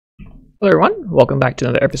Hello everyone, welcome back to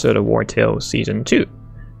another episode of Wartales Season 2.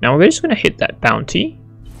 Now we're just going to hit that bounty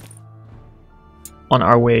on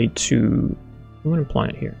our way to... I'm going to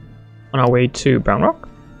plant it here. On our way to Brown Rock,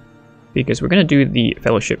 because we're going to do the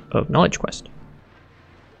Fellowship of Knowledge quest.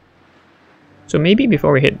 So maybe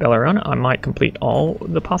before we hit Bellarona, I might complete all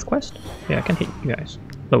the path quest. Yeah, I can hit you guys.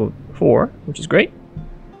 Level 4, which is great.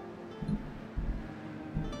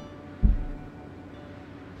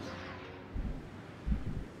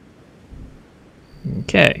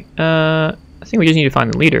 Okay, I think we just need to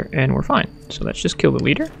find the leader and we're fine. So let's just kill the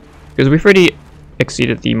leader, because we've already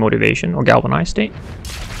exceeded the motivation or galvanized state.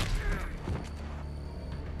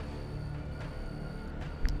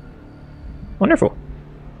 Wonderful.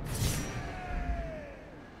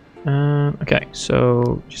 Okay,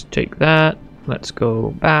 so just take that. Let's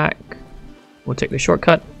go back. We'll take the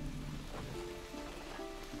shortcut.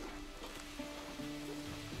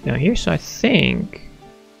 Now here, so I think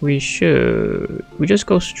we just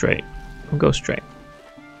go straight. We'll go straight.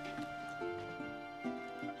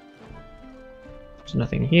 There's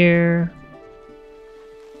nothing here.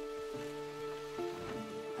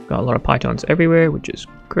 Got a lot of pythons everywhere, which is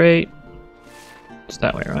great. It's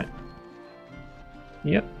that way, right?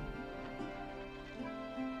 Yep.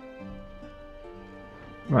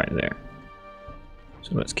 Right there.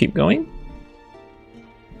 So let's keep going.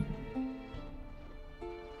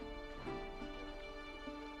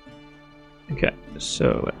 Okay,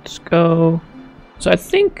 so let's go. So I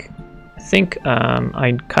think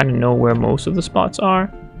I kind of know where most of the spots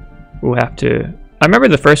are. We'll have to. I remember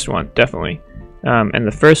the first one definitely, and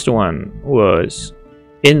the first one was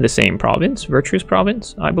in the same province, Virtue's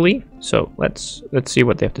province, I believe. So let's see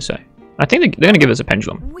what they have to say. I think they're gonna give us a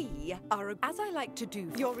pendulum. We are, as I like to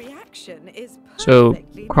do. Your reaction is so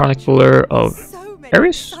Chronicler of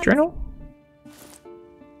Eris Journal.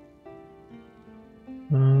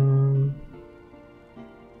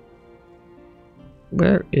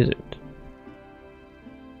 Where is it?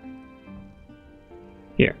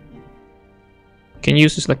 Here. You can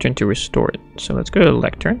use this lectern to restore it. So let's go to the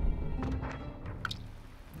lectern.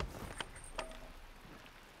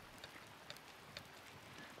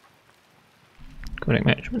 Connect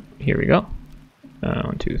management. Here we go.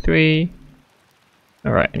 1, 2, 3.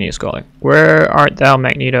 Alright, I need a scholar. Where art thou,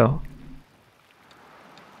 Magneto?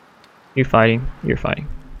 You fighting? You're fighting.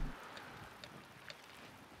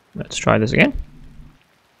 Let's try this again.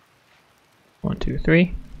 1, 2,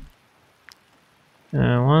 3.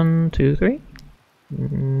 1, 2, 3.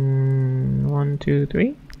 1, 2,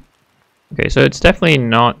 3. Okay, so it's definitely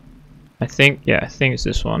not. I think it's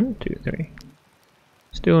this 1, 2, 3.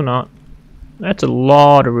 Still not. That's a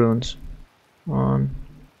lot of runes. 1,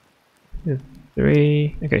 2,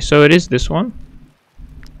 3. Okay, so it is this one.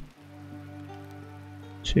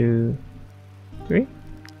 2, 3.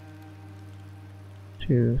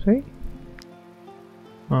 2, 3.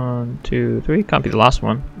 1, 2, 3. Can't be the last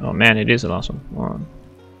one. Oh man, it is the last one. 1,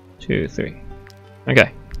 2, 3.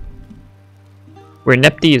 Okay. Where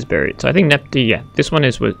Nepti is buried. So I think Nepti, yeah, this one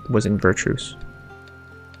was in Virtues.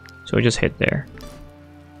 So we just hit there.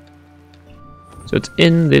 So it's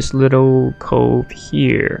in this little cove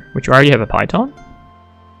here, which we already have a python.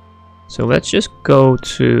 So let's just go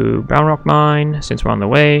to Brown Rock Mine since we're on the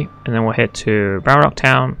way, and then we'll head to Brown Rock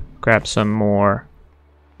Town, grab some more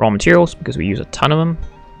raw materials because we use a ton of them.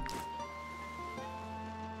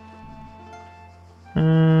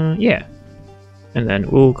 Yeah, and then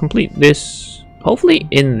we'll complete this hopefully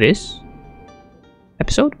in this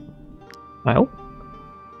episode. I hope.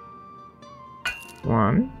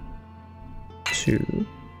 1, 2,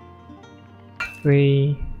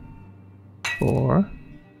 3, 4,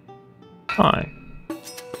 5.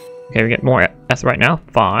 Okay, we get more Eth right now.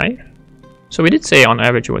 5. So we did say on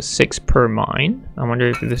average it was 6 per mine. I wonder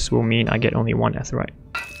if this will mean I get only 1 Etherite.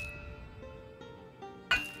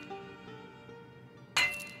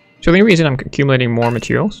 So the only reason I'm accumulating more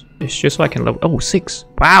materials is just so I can level. Oh, 6.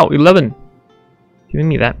 Wow, 11. Giving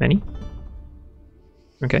me that many.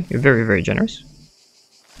 Okay, you're very, very generous.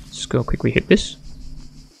 Let's go quickly hit this.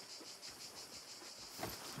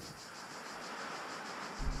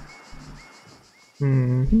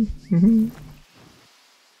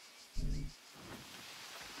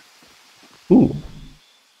 Ooh.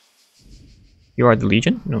 You are the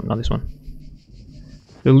Legion? No, not this one.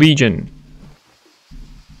 The Legion.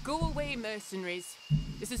 Go away, mercenaries.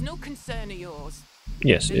 This is no concern of yours.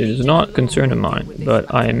 Yes, it is not a concern of mine,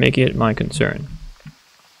 but I am making it my concern.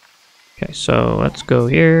 Okay, so let's go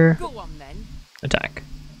here. Go on then. Attack.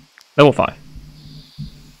 Level 5.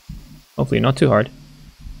 Hopefully not too hard.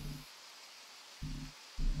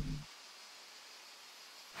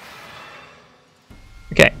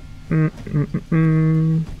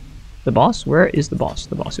 The boss? Where is the boss?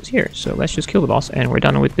 The boss is here. So let's just kill the boss and we're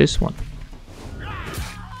done with this one.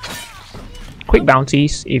 Quick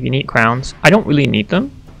bounties if you need crowns. I don't really need them,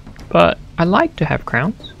 but I like to have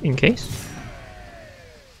crowns in case.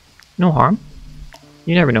 No harm.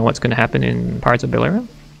 You never know what's going to happen in Pirates of Bel-Air.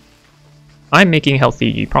 I'm making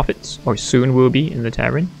healthy profits, or soon will be, in the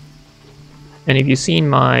tavern. And if you've seen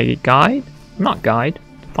my guide, not guide,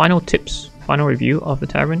 final tips, final review of the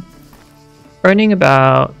tavern, earning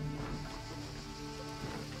about,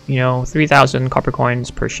 you know, 3,000 copper coins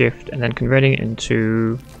per shift, and then converting it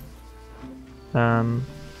into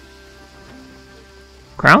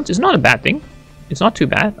crowns is not a bad thing. It's not too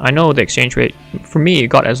bad. I know the exchange rate, for me, it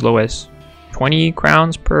got as low as 20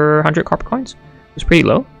 crowns per 100 copper coins. It was pretty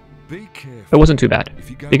low. It wasn't too bad,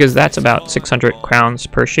 because that's about 600 crowns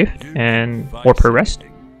per shift or per rest.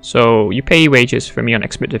 So you pay wages for me on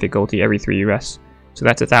expert difficulty every 3 rests. So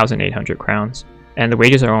that's 1,800 crowns. And the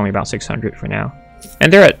wages are only about 600 for now.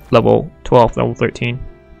 And they're at level 12, level 13.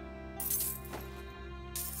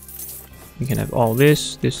 You can have all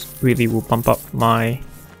this. This really will bump up my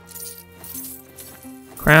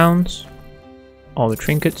crowns. All the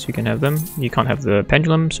trinkets, you can have them. You can't have the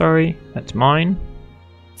pendulum, sorry. That's mine.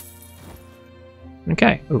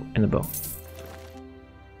 Okay. Oh, and the bow.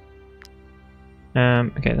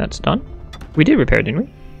 Okay, that's done. We did repair, didn't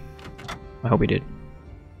we? I hope we did.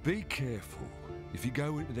 Be careful if you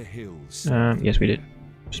go into the hills. Yes, we did.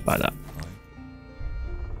 Just buy that.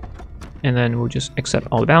 And then we'll just accept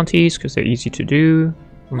all the bounties because they're easy to do.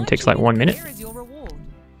 It takes like 1 minute.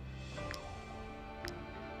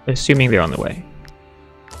 Assuming they're on the way.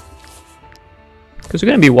 Because we're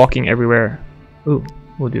going to be walking everywhere. Ooh,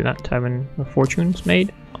 we'll do that. Tavern of Fortunes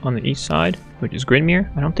made on the east side, which is Grimere.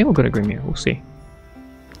 I don't think we'll go to Grimere. We'll see.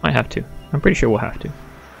 Might have to. I'm pretty sure we'll have to.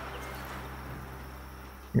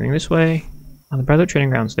 Going this way. On the Brotherhood Training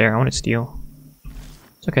Grounds there. I want to steal.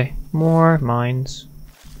 It's okay. More mines.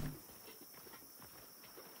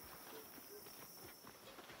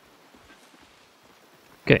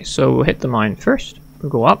 Okay, so we'll hit the mine first. We'll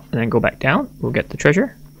go up and then go back down. We'll get the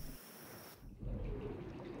treasure.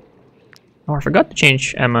 Oh, I forgot to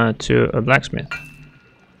change Emma to a blacksmith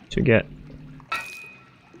to get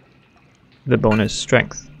the bonus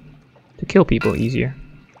strength to kill people easier.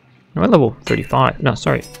 We're at level 35. No,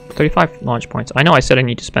 sorry. 35 launch points. I know I said I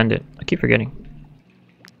need to spend it. I keep forgetting.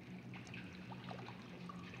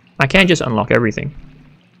 I can't just unlock everything.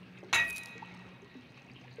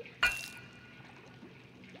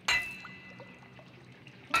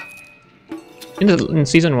 In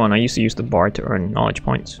Season 1, I used to use the bar to earn knowledge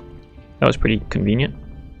points. That was pretty convenient.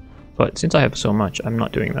 But since I have so much, I'm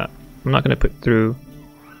not doing that. I'm not going to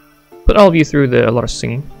put all of you through a lot of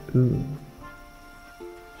singing. Ooh.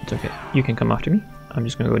 It's okay. You can come after me. I'm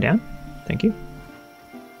just going to go down. Thank you.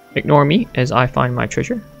 Ignore me as I find my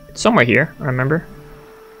treasure. It's somewhere here, I remember.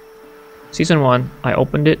 Season 1, I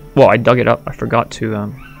opened it. Well, I dug it up. I forgot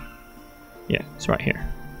to, yeah, it's right here.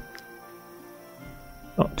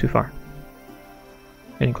 Oh, too far.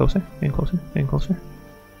 Getting closer, getting closer, getting closer.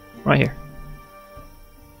 Right here.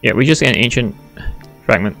 Yeah, we just get an ancient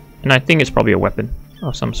fragment. And I think it's probably a weapon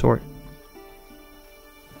of some sort.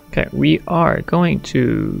 Okay, we are going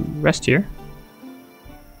to rest here.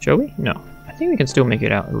 Shall we? No. I think we can still make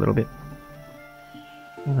it out a little bit.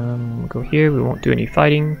 We'll go here. We won't do any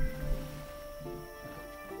fighting.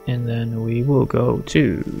 And then we will go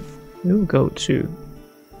to... We'll go to...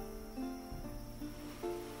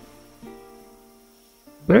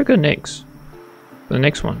 Where are good next? For the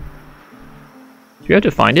next one. Do we have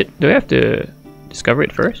to find it? Do we have to discover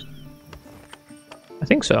it first? I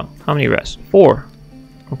think so. How many rests? 4.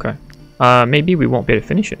 Okay. Maybe we won't be able to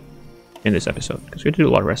finish it in this episode because we have to do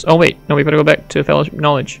a lot of rests. Oh wait, no, we better go back to Fellowship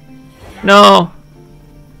Knowledge. No!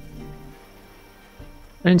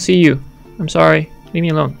 I didn't see you. I'm sorry. Leave me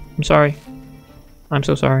alone. I'm sorry. I'm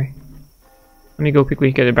so sorry. Let me go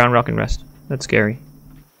quickly get a brown rock and rest. That's scary.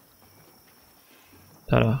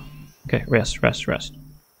 Ta-da. Okay, rest, rest, rest.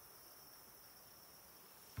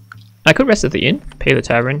 I could rest at the inn, pay the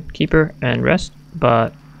tavern keeper, and rest,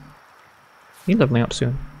 but he's leveling up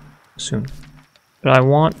soon. But I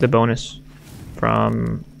want the bonus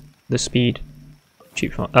from the speed,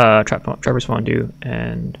 Trapper's Fondue,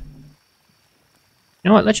 and you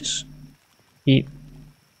know what? Let's just eat.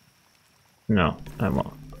 No, I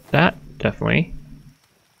won't. That definitely.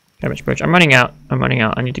 Cabbage Birch. I'm running out.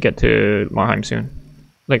 I need to get to Marheim soon.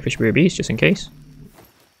 Lakefish Beer Beast, just in case.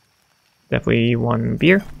 Definitely 1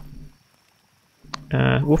 beer.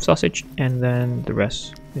 Wolf sausage, and then the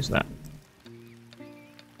rest is that.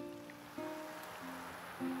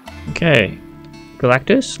 Okay.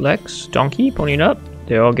 Galactus, Lex, Donkey, ponying up.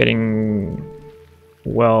 They're all getting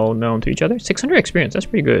well known to each other. 600 experience, that's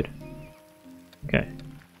pretty good. Okay.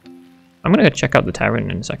 I'm gonna check out the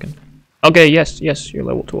Tavern in a second. Okay, yes, you're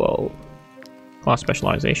level 12. Class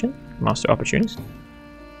specialization, master opportunist.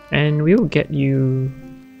 And we will get you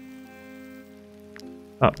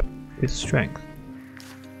up with strength.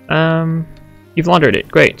 You've laundered it,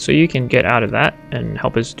 great. So you can get out of that and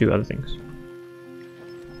help us do other things.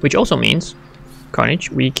 Which also means,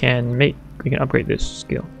 Carnage, we can upgrade this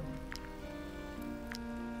skill.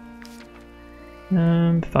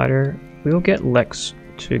 Fighter, we will get Lex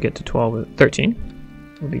to get to 12,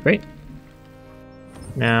 13. Would be great.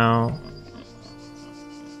 Now,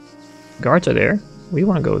 guards are there. We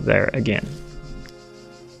want to go there again.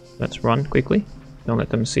 Let's run quickly. Don't let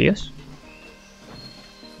them see us.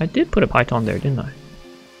 I did put a python there, didn't I?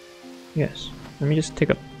 Yes. Let me just take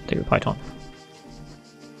a python.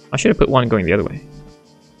 I should have put one going the other way.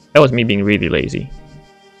 That was me being really lazy.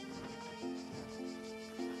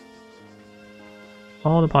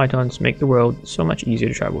 All the pythons make the world so much easier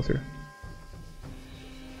to travel through.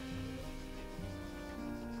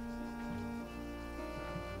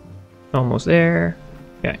 Almost there.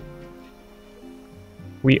 Okay.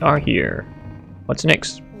 We are here. What's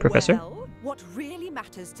next, Professor? Well, what really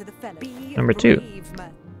matters to the fellow? Number 2.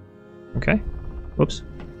 Okay. Whoops.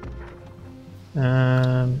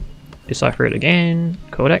 Decipher it again.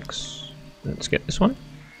 Codex. Let's get this one.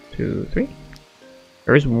 2, 3.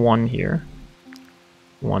 There is one here.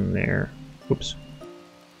 One there. Whoops.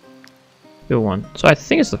 Still one. So I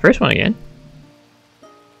think it's the first one again.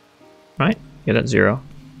 Right? Yeah, that's 0.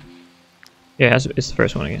 Yeah, it's the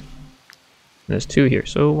first one again. And there's 2 here.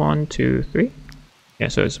 So 1, 2, 3. Yeah,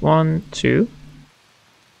 so it's 1, 2,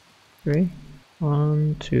 3.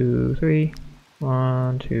 1, 2, 3.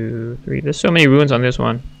 1, 2, 3. There's so many runes on this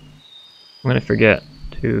one. I'm gonna forget.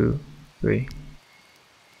 2, 3.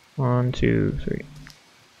 1, 2, 3.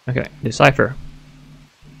 Okay, decipher.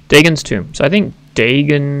 Dagon's tomb. So I think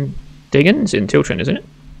Dagon's in Ultron, isn't it?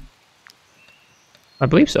 I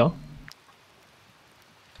believe so.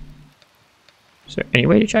 Is there any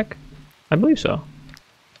way to check? I believe so.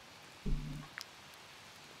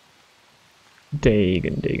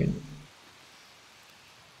 Dagon.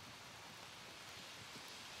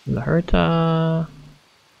 Laherta.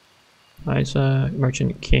 Isa,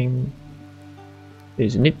 Merchant King.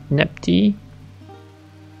 Is Nepti.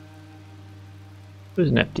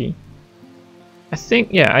 Who's Nepti? I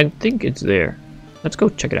think it's there. Let's go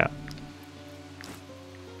check it out.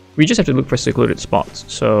 We just have to look for secluded spots.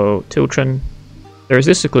 So, Tiltron. There's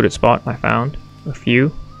this secluded spot I found. A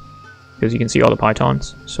few. Because you can see all the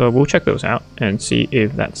pythons. So we'll check those out and see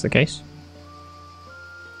if that's the case.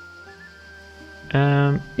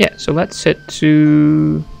 Yeah, so let's head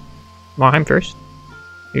to Marheim first.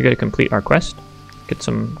 We're going to complete our quest. Get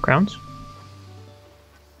some crowns.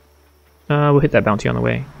 We'll hit that bounty on the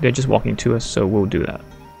way. They're just walking to us, so we'll do that.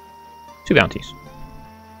 2 bounties.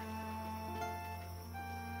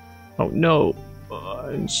 Oh no!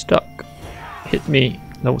 I'm stuck. Hit me.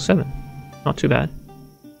 Level 7. Not too bad.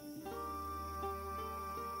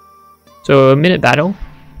 So a minute battle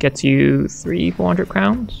gets you 300-400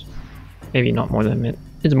 crowns. Maybe not more than a minute.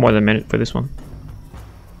 It's more than a minute for this one.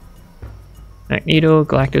 Magneto,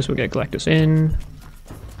 Galactus, we'll get Galactus in.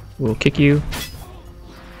 We'll kick you.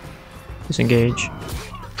 Disengage.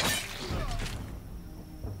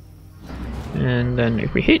 And then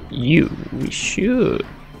if we hit you, we should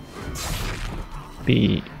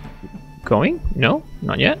be going? No?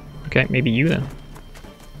 Not yet? Okay, maybe you then.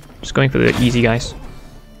 Just going for the easy guys.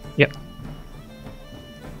 Yep.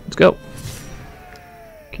 Let's go.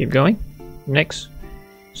 Keep going. Next.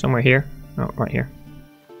 Somewhere here. Oh, right here.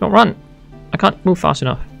 Don't run! I can't move fast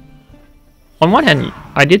enough. On one hand,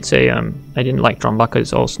 I did say I didn't like Drombaka,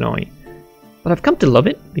 it's all snowy. But I've come to love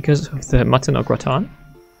it because of the Mutton au Gratin,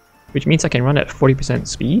 which means I can run at 40%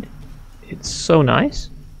 speed. It's so nice.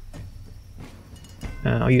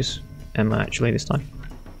 I'll use Emma actually this time.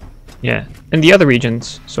 Yeah, in the other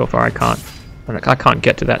regions so far I can't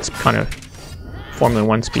get to that kind of Formula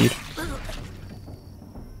 1 speed.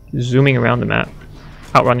 Zooming around the map,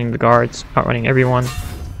 outrunning the guards, outrunning everyone.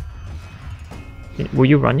 Will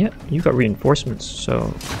you run yet? You got reinforcements,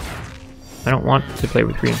 so I don't want to play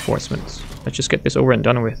with reinforcements. Let's just get this over and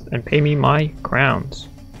done with and pay me my crowns.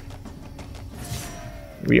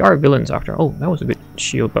 We are villains after. Oh, that was a good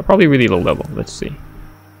shield, but probably really low level. Let's see.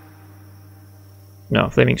 No,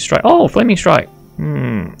 Flaming Strike. Oh, Flaming Strike.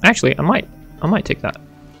 Actually, I might take that.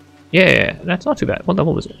 Yeah, that's not too bad. What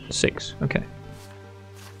level was it? 6. Okay.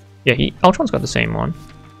 Yeah, Ultron's got the same one.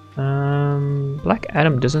 Black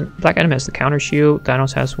Adam doesn't. Black Adam has the counter shield.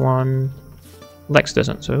 Thanos has one. Lex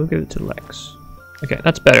doesn't, so we'll give it to Lex. Okay,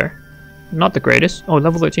 that's better. Not the greatest. Oh,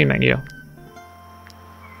 level 13 Magneto.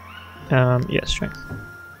 Yeah, strength.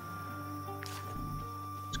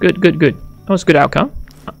 It's good, good, good. That was a good outcome.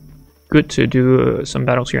 Good to do some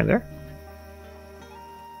battles here and there.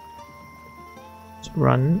 Let's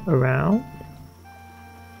run around.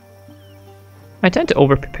 I tend to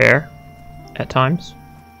over-prepare at times.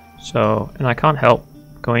 So, and I can't help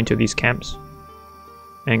going to these camps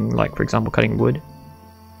and, like, for example, cutting wood.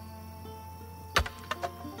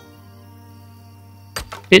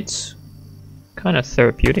 It's kind of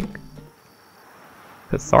therapeutic.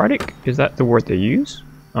 Cathartic? Is that the word they use?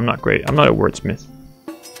 I'm not great. I'm not a wordsmith.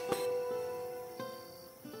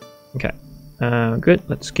 Okay. Good.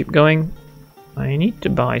 Let's keep going. I need to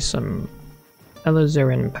buy some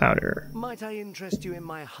alizarin powder. Might I interest you in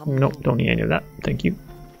my humble... Nope, don't need any of that. Thank you.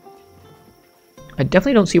 I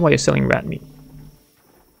definitely don't see why you're selling rat meat.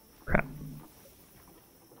 Crap.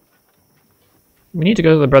 We need to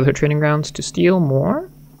go to the Brotherhood Training Grounds to steal more,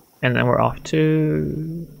 and then we're off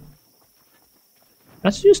to...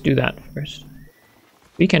 Let's just do that first.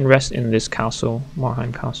 We can rest in this castle,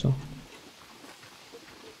 Marheim Castle.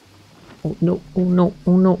 Oh no, oh no,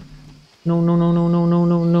 oh no. No, no, no, no, no, no,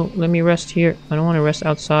 no, no. Let me rest here. I don't want to rest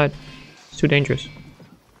outside. It's too dangerous.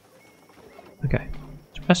 Okay,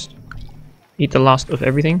 let's rest. Eat the last of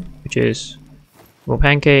everything, which is well,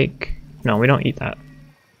 pancake. No, we don't eat that.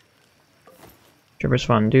 Trevor's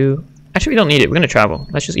fondue. Actually, we don't need it. We're gonna travel.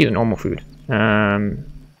 Let's just eat a normal food. Macarons.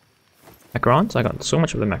 I got so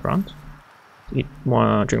much of the macarons. Eat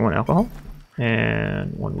one, drink one alcohol,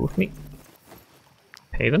 and one wolf meat.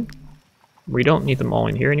 Pay them. We don't need them all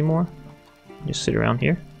in here anymore. Just sit around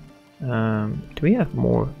here. Do we have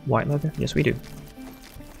more white leather? Yes, we do.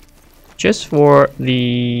 Just for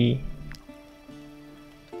the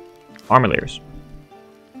armor layers.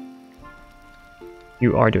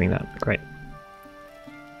 You are doing that. Great.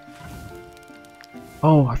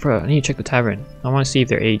 Oh, I forgot. I need to check the tavern. I want to see if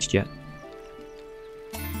they're aged yet.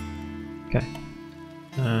 Okay.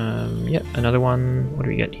 Yep, another one. What do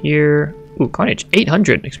we get here? Ooh, Carnage.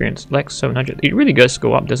 800 experience. Lex 700. It really does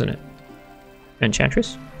go up, doesn't it?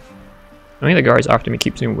 Enchantress. I mean, the guards after me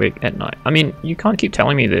keeps me awake at night. I mean, you can't keep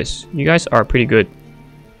telling me this. You guys are pretty good.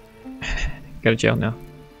 Go to jail now.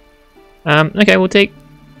 Okay, we'll take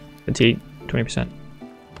fatigue 20%.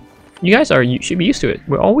 You guys are should be used to it.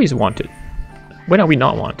 We're always wanted. When are we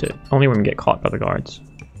not wanted? Only when we get caught by the guards.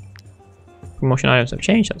 Promotion items have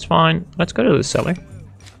changed. That's fine. Let's go to the cellar.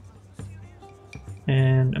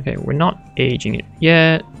 And okay, we're not aging it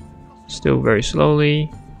yet. Still very slowly.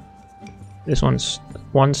 This one's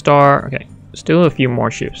 1 star. Okay, still a few more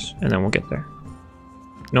shifts, and then we'll get there.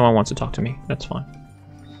 No one wants to talk to me. That's fine.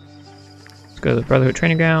 Let's go to the Brotherhood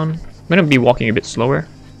Training Ground. I'm gonna be walking a bit slower.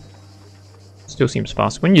 Still seems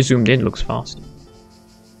fast. When you zoomed in, it looks fast.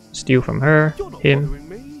 Steal from her, You're not him. bothering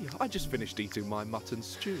me. I just finished eating my mutton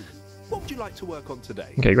stew. What would you like to work on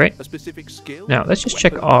today? Okay, great. A specific skill? Now let's just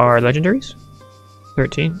check our legendaries.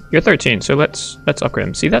 13. You're 13, so let's upgrade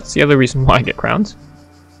them. See, that's the other reason why I get crowns.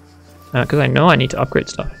 Because I know I need to upgrade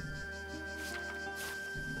stuff.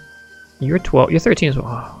 You're 12. You're 13 as well.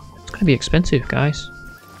 Oh, it's gonna be expensive, guys.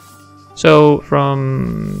 So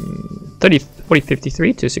from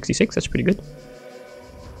 53 to 66, that's pretty good.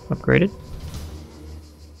 Upgraded.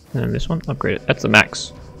 And then this one, upgraded. That's the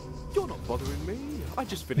max. You're not bothering me. I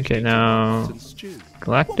just finished Okay, eating my now mutton stew. Galactus,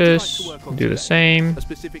 What would you like to work on do the today? same. A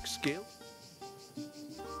specific skill?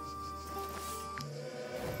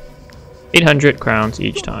 800 crowns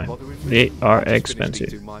each You're not time. bothering me. They are I just finished expensive.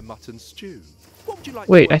 eating my mutton stew. What would you like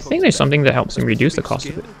to Wait, I work on think there's today? something that helps A him reduce the specific cost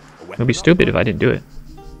of it. skill? A It weapon would be stupid if I upgrade? didn't do it.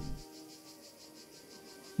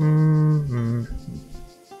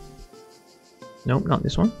 Nope, not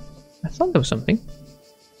this one. I thought there was something.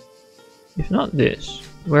 If not this,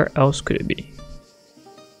 where else could it be?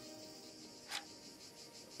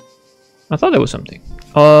 I thought there was something.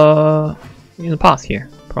 In the path here,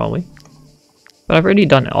 probably. But I've already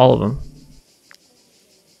done all of them.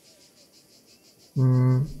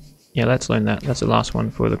 Yeah, let's learn that. That's the last one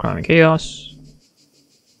for the Crime and Chaos.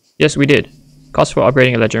 Yes, we did. Cost for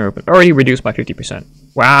upgrading a legendary weapon already reduced by 50%.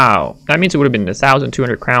 Wow, that means it would have been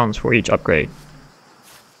 1,200 crowns for each upgrade.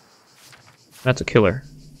 That's a killer.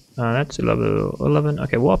 That's level 11.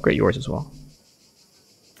 Okay, we'll upgrade yours as well.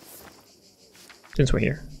 Since we're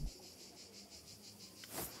here.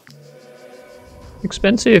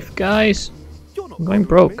 Expensive, guys. You're not I'm going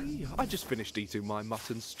bothering broke. me. I just finished eating my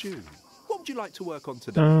mutton stew. What would you like to work on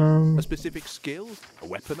today? A specific skill? A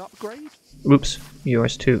weapon upgrade? Oops,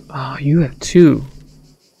 yours too. Oh, you have 2.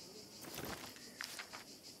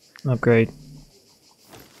 Upgrade.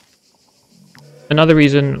 Another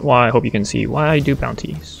reason why I hope you can see why I do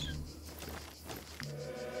bounties.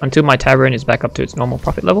 Until my tavern is back up to its normal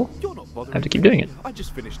profit level, I have to keep doing it. I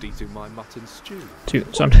just finished eating my mutton stew.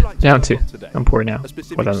 So I'm down to. I'm poor now.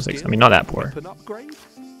 4,006. I mean, not that poor.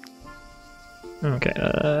 Okay,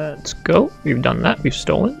 let's go. We've done that. We've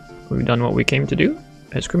stolen. We've done what we came to do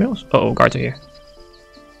as criminals. Oh, guards are here.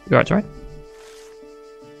 Guards, right?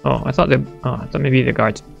 Oh, I thought they. Oh, I thought maybe the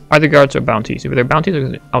guards. Are the guards or bounties? If they're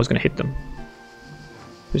bounties, I was gonna hit them.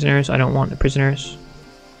 Prisoners. I don't want the prisoners.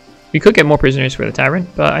 We could get more prisoners for the tavern,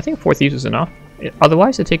 but I think 4 thieves is enough.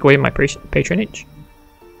 Otherwise, they take away my patronage.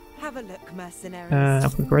 Have a look, mercenaries.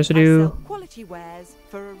 Alchemic residue. I sell quality wares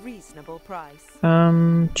for a reasonable price.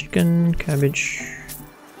 Chicken, cabbage,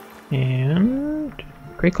 and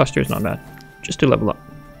great cluster is not bad. Just to level up.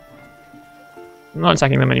 I'm not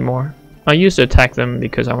attacking them anymore. I used to attack them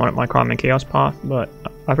because I wanted my crime and chaos path, but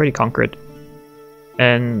I've already conquered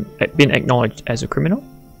and been acknowledged as a criminal,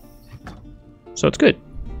 so it's good.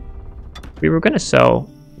 We were gonna sell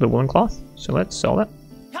the woolen cloth, so let's sell that.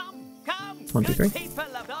 1, 2, 3.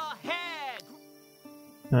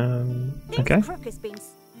 Okay.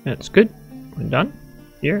 That's good. We're done.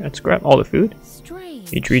 Here, let's grab all the food.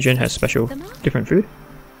 Each region has special different food.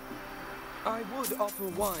 I would offer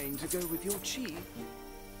wine to go with your chief.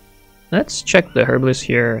 Let's check the herbalist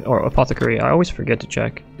here, or apothecary. I always forget to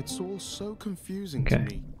check. It's all so confusing Okay. to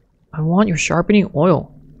me. I want your sharpening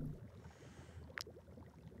oil.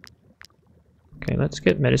 Okay, let's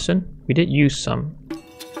get medicine. We did use some.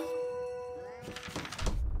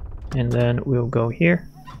 And then we'll go here.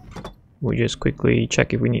 We'll just quickly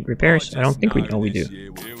check if we need repairs. I don't think we know we do.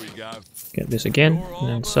 Get this again, and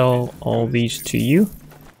then sell all these to you.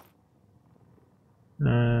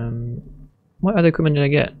 What other equipment did I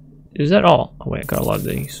get? Is that all? Oh wait, I got a lot of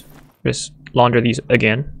these. Just launder these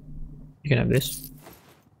again. You can have this.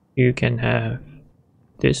 You can have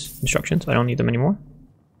this. Instructions. I don't need them anymore.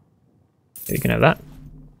 You can have that.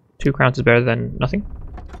 2 crowns is better than nothing.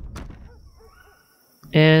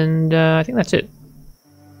 And I think that's it.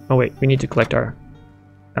 Oh wait, we need to collect our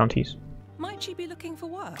bounties. Might she be looking for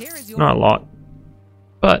work? Here is your Not a lot,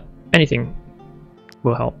 but anything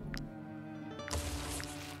will help.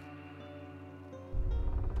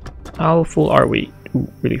 How full are we?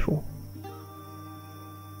 Ooh, really full.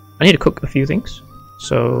 I need to cook a few things,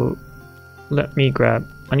 so let me grab.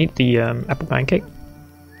 I need the apple pancake,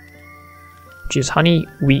 which is honey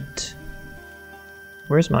wheat.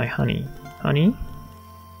 Where's my honey? Honey,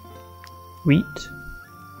 wheat.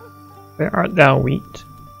 Where art thou, wheat?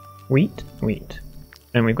 Wheat, wheat.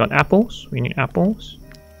 And we've got apples. We need apples.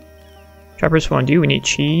 Trapper's fondue. We need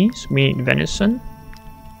cheese. We need venison.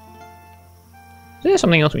 Is there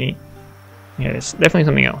something else we need? Yeah, there's definitely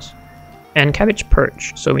something else. And cabbage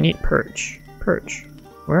perch. So we need perch. Perch.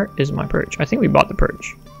 Where is my perch? I think we bought the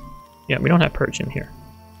perch. Yeah, we don't have perch in here.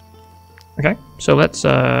 Okay, so let's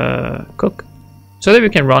cook. So that we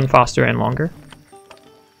can run faster and longer.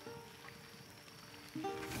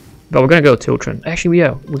 But we're gonna go Ultron. Actually,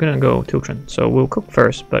 yeah, we're gonna go Ultron. So we'll cook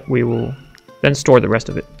first, but we will then store the rest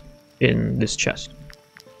of it in this chest.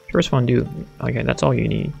 First fondue. Okay, that's all you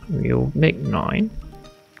need. We'll make 9.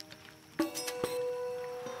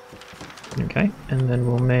 Okay, and then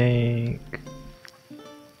we'll make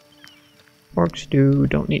pork stew.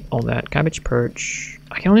 Don't need all that. Cabbage perch.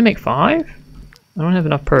 I can only make 5? I don't have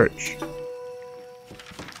enough perch.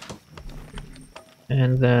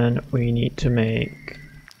 And then we need to make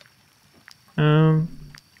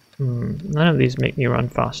none of these make me run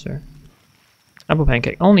faster. Apple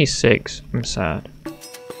pancake, only 6. I'm sad.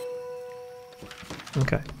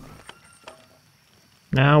 Okay.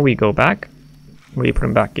 Now we go back. We put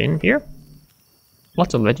them back in here.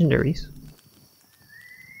 Lots of legendaries.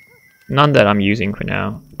 None that I'm using for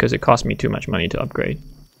now, because it cost me too much money to upgrade.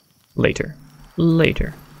 Later.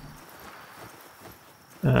 Later.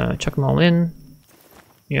 Chuck them all in.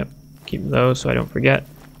 Yep. Keep those so I don't forget.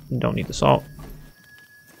 Don't need the salt.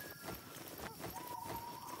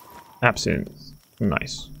 Absinthe.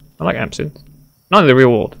 Nice. I like absinthe. Not in the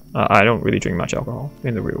real world. I don't really drink much alcohol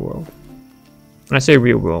in the real world. When I say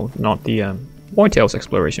real world, not the Wartales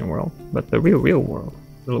exploration world, but the real world.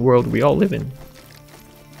 The world we all live in.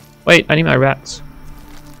 Wait, I need my rats.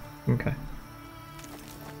 Okay.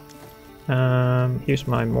 Here's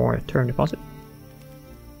my more term deposit.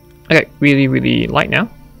 Okay, really light now.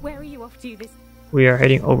 Where are you off to this? We are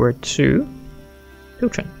heading over to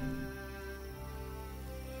Ultron.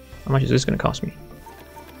 How much is this going to cost me?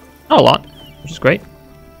 Not a lot, which is great.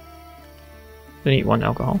 They need 1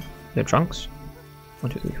 alcohol. They're trunks.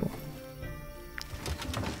 1, 2, 3, 4.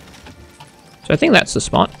 So I think that's the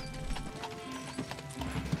spot.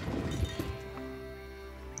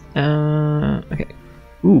 Okay.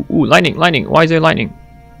 Ooh, lightning, lightning. Why is there lightning?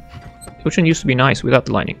 Ultron used to be nice without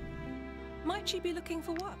the lightning. Might she be looking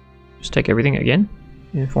for work? Just take everything again.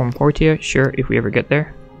 Inform Portia. Sure, if we ever get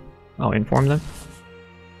there, I'll inform them.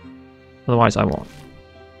 Otherwise, I won't.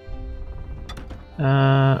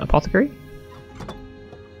 Apothecary?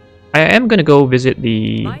 I am gonna go visit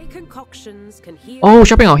the... My concoctions can heal Oh,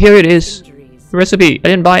 shopping hall. Here it is. injuries. The recipe. I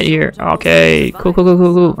didn't buy it here. Okay. Cool, cool, cool,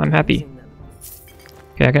 cool, cool. I'm happy.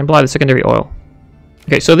 Okay, I can apply the secondary oil.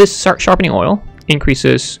 Okay, so this sharpening oil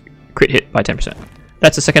increases crit hit by 10%.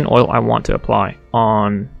 That's the second oil I want to apply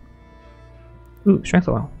on... Ooh, strength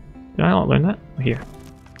oil. Did I not learn that? Here.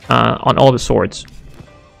 On all the swords.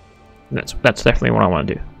 That's definitely what I want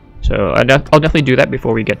to do. So I'll definitely do that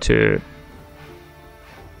before we get to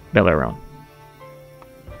Belaron.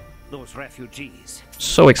 Those refugees.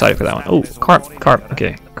 So excited for that one. Oh, carp.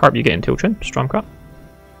 Okay, carp, you get into Ultron. Strong carp.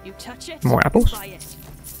 You touch it, More apples? buy it.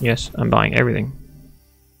 Yes, I'm buying everything.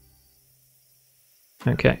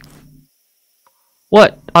 Okay.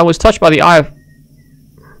 What? I was touched by the eye of...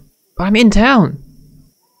 I'm in town!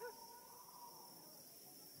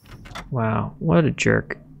 Wow, what a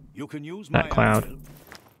jerk. You can use That my cloud. help.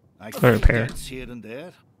 I Clear can repair. dents here and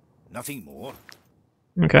there. Nothing more.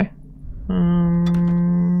 Okay.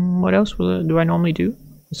 What else do I normally do?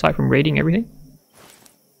 Aside from raiding everything?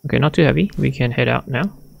 Okay, not too heavy. We can head out now.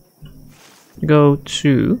 Go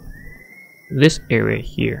to this area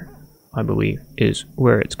here, I believe, is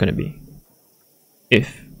where it's going to be.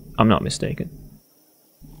 If I'm not mistaken.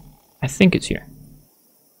 I think it's here.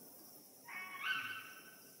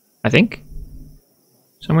 I think?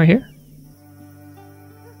 Somewhere here?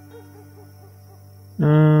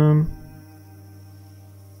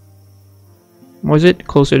 Was it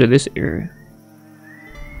closer to this area?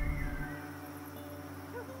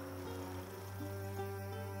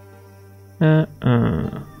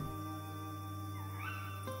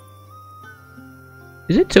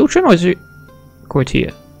 Is it Ultron or is it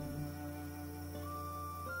Cortia?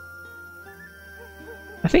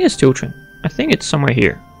 I think it's Ultron. I think it's somewhere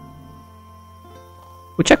here.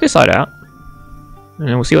 We'll check this side out. And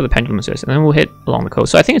then we'll see what the pendulum says. And then we'll hit along the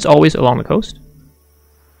coast. So I think it's always along the coast.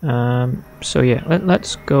 So yeah,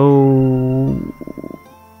 let's go...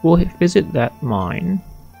 We'll visit that mine.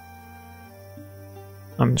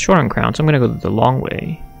 I'm short on crown, so I'm going to go the long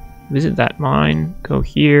way. Visit that mine, go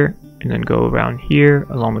here, and then go around here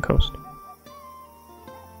along the coast.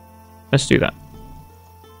 Let's do that.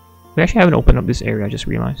 We actually haven't opened up this area, I just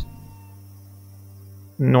realized.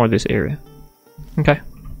 Nor this area. Okay.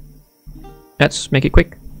 Let's make it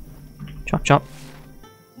quick. Chop chop.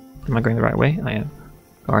 Am I going the right way? I am.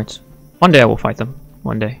 Guards. One day I will fight them.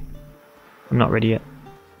 One day. I'm not ready yet.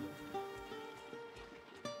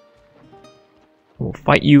 I will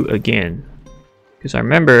fight you again. Because I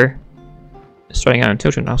remember starting out in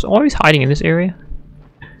Ultron, I was always hiding in this area.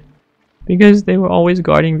 Because they were always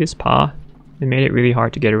guarding this path. It made it really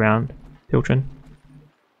hard to get around Ultron.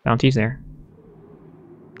 Bounty's there.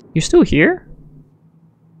 You still here?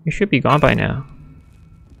 You should be gone by now.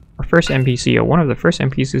 Our first NPC, or one of the first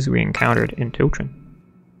NPCs we encountered in Ultron.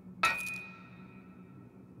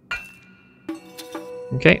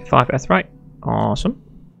 Okay, 5 Etherite. Awesome.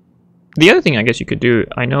 The other thing I guess you could do,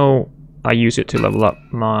 I know I use it to level up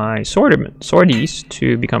my swordies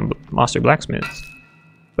to become master blacksmiths.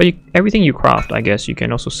 But everything you craft, I guess you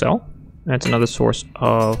can also sell. That's another source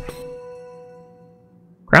of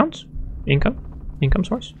crowns, income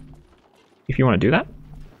source. If you want to do that.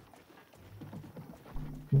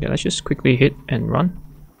 Okay, let's just quickly hit and run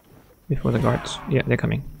before the guards. Yeah, they're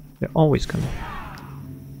coming. They're always coming.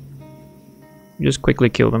 Just quickly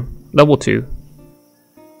kill them. Level 2.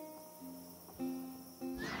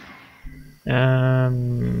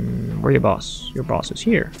 Where's your boss? Your boss is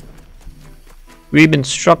here. We've been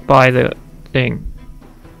struck by the thing.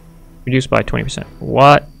 Reduced by 20%.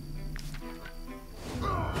 What?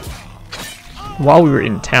 While we were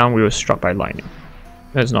in town, we were struck by lightning.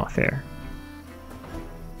 That's not fair.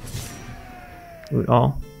 Loot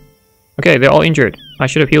all. Okay, they're all injured. I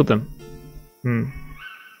should have healed them.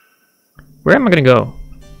 Where am I gonna go?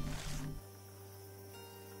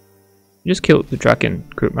 You just killed the Draken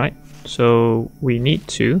group, right? So we need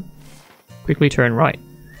to quickly turn right.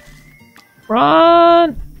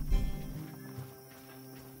 Run!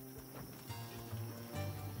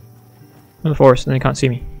 In the forest, and they can't see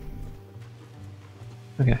me.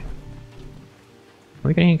 Okay. Are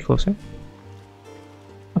we getting any closer?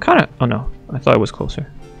 I'm kinda... Oh no, I thought it was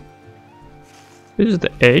closer. This is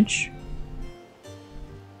the edge.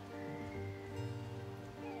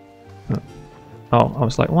 Oh, I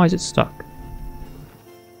was like, why is it stuck?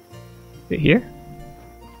 Is it here?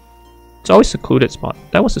 always a secluded spot.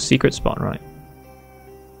 That was a secret spot, right?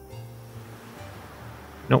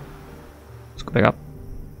 Nope. Let's go back up.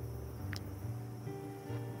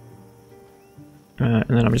 And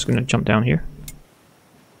then I'm just gonna jump down here.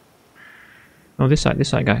 Oh, this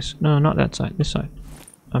side, guys. No, not that side, this side.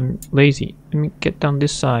 I'm lazy. Let me get down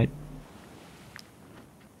this side.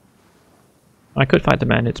 I could fight the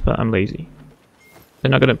bandits, but I'm lazy.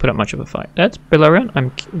 They're not gonna put up much of a fight. That's Bellarian.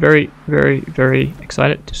 I'm very, very, very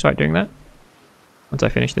excited to start doing that. Once I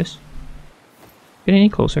finish this. Get any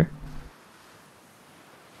closer?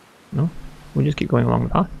 No? We'll just keep going along the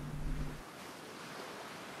path.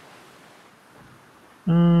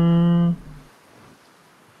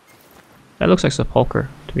 That looks like Sepulcher,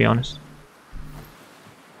 to be honest.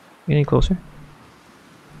 Get any closer?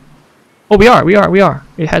 Oh, we are.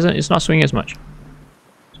 It's not swinging as much.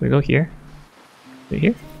 So we go here. Is it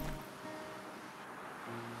here?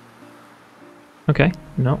 Okay,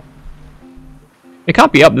 no. It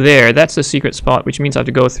can't be up there. That's the secret spot, which means I have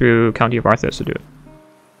to go through County of Arthas to do it.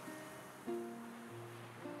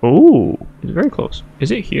 Oh, it's very close. Is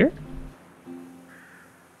it here?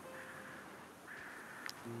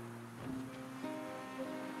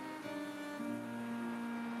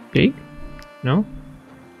 Big? No?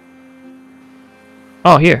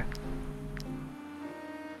 Oh, here.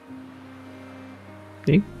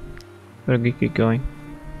 Big? Better keep going.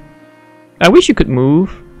 I wish you could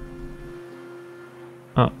move.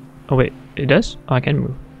 Oh wait, it does? Oh, I can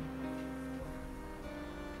move.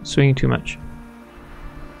 Swinging too much.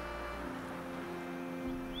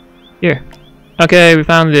 Here. Okay, we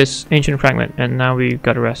found this ancient fragment, and now we've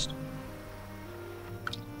got to rest.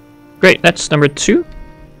 Great, that's number 2.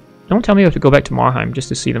 Don't tell me I have to go back to Marheim just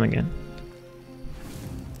to see them again.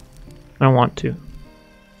 I don't want to.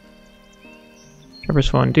 Traverse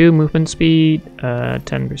Fondue, movement speed,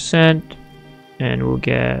 10%. And we'll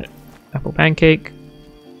get apple pancake.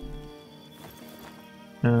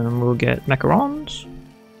 We'll get macarons.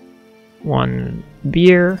 1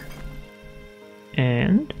 beer.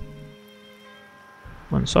 And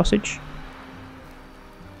 1 sausage.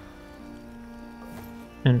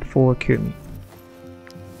 And 4 cured meat.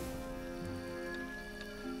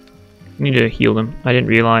 Need to heal them. I didn't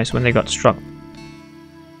realize when they got struck.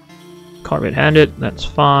 Caught red-handed. That's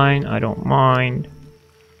fine. I don't mind.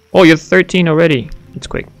 Oh, you're 13 already. It's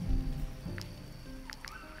quick.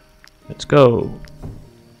 Let's go.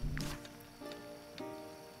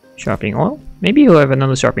 Sharpening oil? Maybe he'll have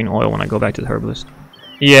another sharpening oil when I go back to the herbalist.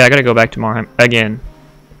 Yeah, I gotta go back to Marheim again.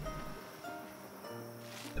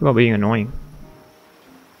 Talk about being annoying.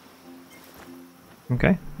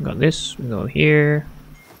 Okay, got this. We go here.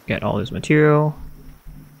 Get all this material.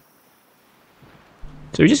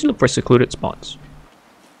 So we just look for secluded spots.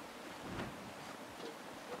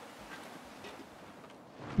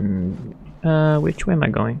 Which way am I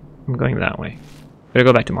going? I'm going that way. Gotta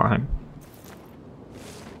go back to Marheim.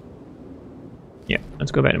 Yeah,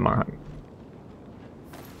 let's go back to Marheim.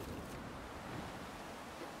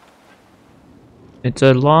 It's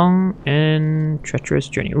a long and treacherous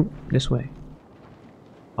journey. Ooh, this way.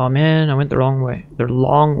 Oh man, I went the wrong way. The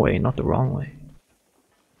long way, not the wrong way.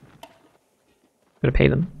 Gotta pay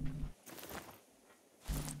them.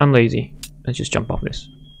 I'm lazy. Let's just jump off this.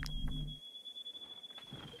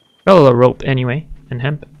 Got a little rope anyway, and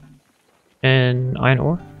hemp. And iron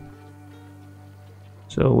ore.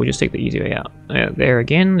 So we'll just take the easy way out. There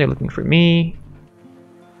again, they're looking for me.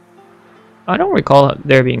 I don't recall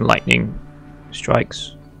there being lightning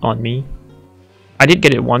strikes on me. I did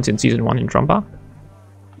get it once in Season 1 in Trumpach.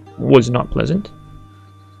 Was not pleasant.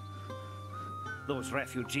 Those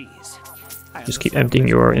refugees. Just keep emptying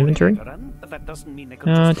your inventory. Did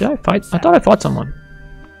I fight? I thought I fought someone.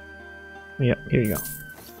 Yep, here you go.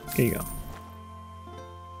 Here you go.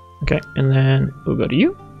 Okay, and then we'll go to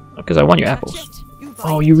you. Because I want your apples.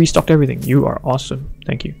 Oh, you restocked everything. You are awesome.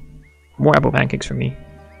 Thank you. More apple pancakes for me.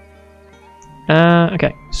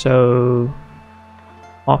 Okay, so...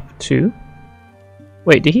 Off to...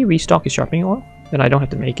 Wait, did he restock his sharpening oil? Then I don't have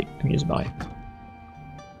to make it. I can just buy it.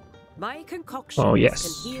 My concoctions Oh,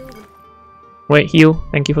 yes. can heal. Wait, heal.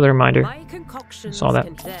 Thank you for the reminder. My concoctions Saw that.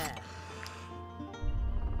 can bear.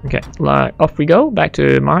 Okay, off we go. Back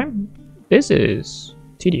to Marheim. This is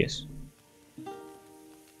tedious.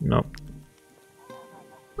 Nope.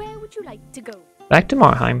 Where would you like to go? Back to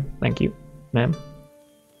Marheim. Thank you, ma'am.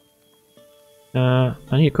 I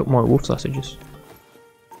need to cook more wolf sausages.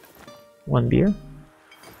 1 beer.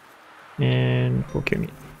 And 4 cured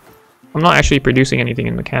meat. I'm not actually producing anything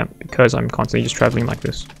in the camp because I'm constantly just traveling like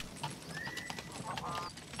this.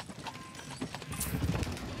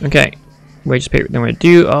 Okay. Wages paid, then we're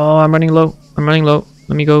due. Oh, I'm running low. I'm running low.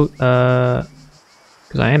 let me go,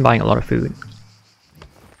 because I am buying a lot of food.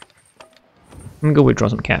 I'm gonna go withdraw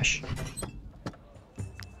some cash.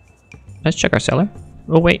 Let's check our cellar.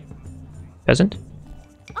 Oh wait, peasant.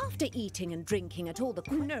 After eating and drinking at all the...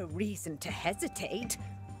 No reason to hesitate.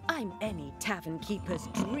 I'm any tavern keeper's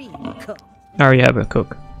dream cook. I already have a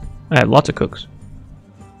cook. I have lots of cooks.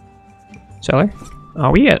 Cellar?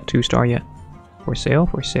 Are we at 2-star yet? For sale,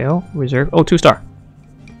 reserve. Oh, 2-star.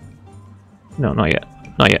 No, not yet.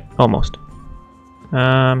 Not yet. Almost.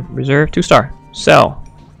 Reserve, 2-star. Sell.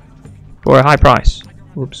 For a high price.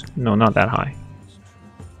 Oops. No, not that high.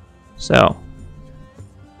 Sell.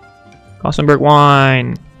 Gothenburg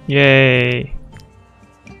wine. Yay.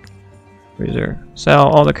 Reserve. Sell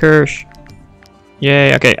all the Kirsch.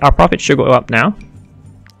 Yay. Okay, our profit should go up now.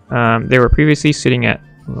 They were previously sitting at...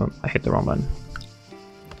 Oh, I hit the wrong button.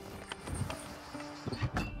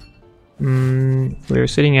 We were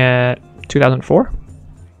sitting at 2004.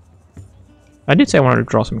 I did say I wanted to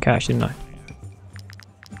draw some cash, didn't I?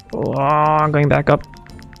 Oh, I'm going back up.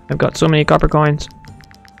 I've got so many copper coins.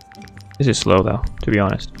 This is slow though, to be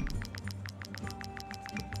honest.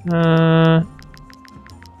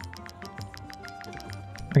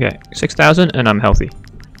 Okay, 6,000 and I'm healthy.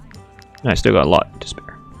 And I still got a lot to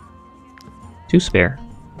spare. To spare.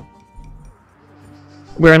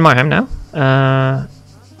 We're in Mayhem now.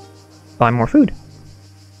 Buy more food.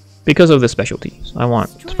 Because of the specialties. I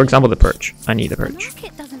want, for example, the perch. I need the perch.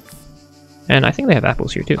 And I think they have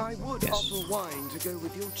apples here too. Yes.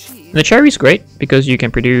 And the cherry's great because you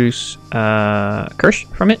can produce Kirsch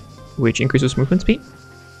from it, which increases movement speed.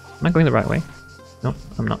 Am I going the right way? No,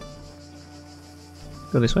 I'm not.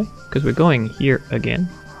 Go this way? Because we're going here again.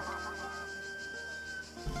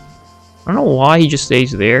 I don't know why he just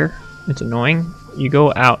stays there. It's annoying. You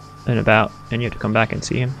go out and about and you have to come back and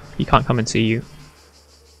see him. He can't come and see you.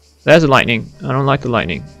 There's the lightning. I don't like the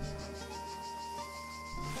lightning.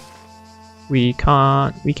 We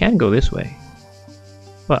can go this way.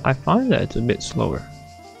 But I find that it's a bit slower.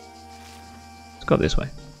 Let's go this way.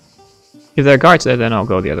 If there are guards there, then I'll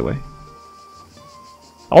go the other way.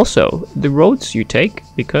 Also, the roads you take,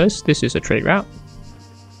 because this is a trade route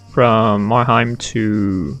from Marheim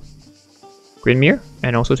to Grimir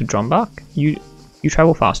and also to Drumbach, you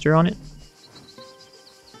travel faster on it.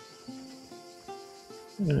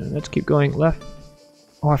 Let's keep going left.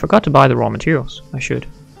 Oh, I forgot to buy the raw materials. I should.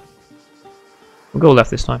 We'll go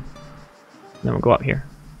left this time. Then we'll go up here.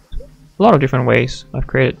 A lot of different ways I've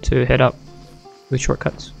created to head up with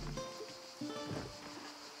shortcuts.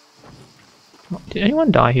 Oh, did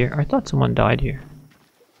anyone die here? I thought someone died here.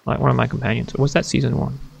 Like one of my companions. Or was that season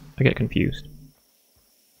 1? I get confused.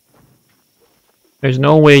 There's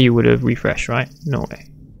no way you would have refreshed, right? No way.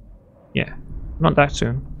 Yeah. Not that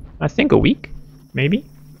soon. I think a week? Maybe?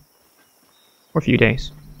 Or a few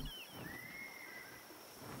days.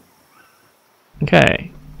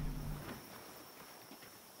 Okay.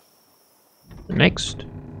 Next.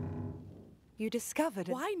 You discovered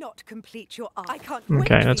it. Why not complete your art? I can't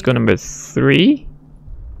Okay, let's go number 3.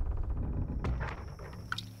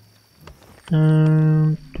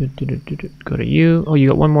 Go to you. Oh, you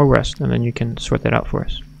got one more rest, and then you can sort that out for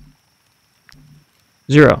us.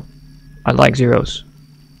 0. I like zeros.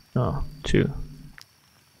 Oh, 2.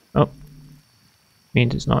 Oh.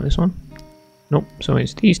 Means it's not this one. Nope, so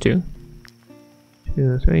it's these two.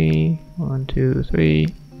 2, 3. 1, 2, 3.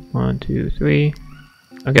 1, 2, 3.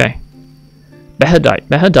 Okay. Behedite.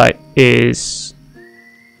 Behedite is...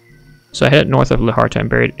 So I headed north of Laharta and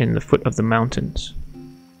buried in the foot of the mountains.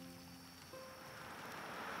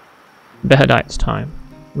 Behedite's time.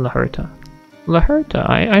 Laharta. Laharta.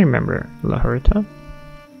 I remember Laharta.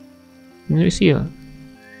 Let me see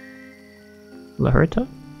Laharta.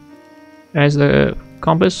 As the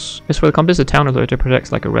compass, as for the compass, the town of Laharta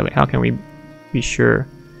protects like a relic. How can we be sure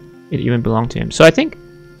it even belonged to him? So I think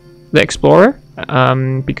the explorer,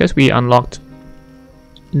 because we unlocked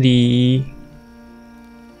the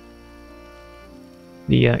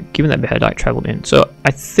given that Behedite traveled in. So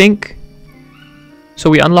I think. So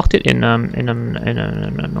we unlocked it in what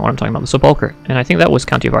I'm talking about, the sepulcher, and I think that was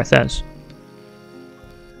County of Arthes.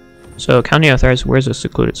 So County of Arthes, where's the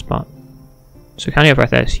secluded spot? So County of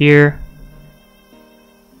Arthes here.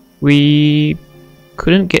 We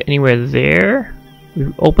couldn't get anywhere there.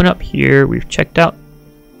 We've opened up here. We've checked out.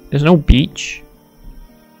 There's no beach.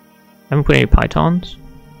 I haven't put any pythons.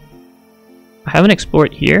 I haven't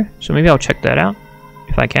explored here, so maybe I'll check that out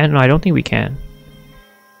if I can. No, I don't think we can.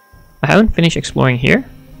 I haven't finished exploring here.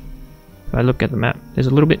 If I look at the map, there's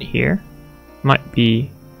a little bit here. Might be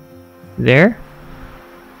there.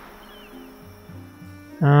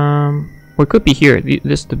 Where Or it could be here.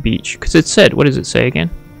 This is the beach. Because it said, what does it say again?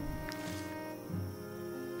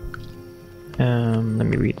 Let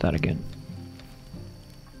me read that again.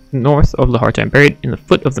 North of Laharta, buried in the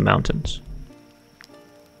foot of the mountains.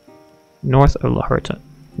 North of Laharta.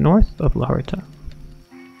 North of Laharta.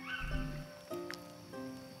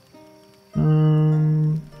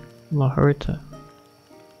 Laharta.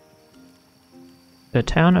 The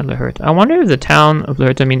town of Laharta. I wonder if the town of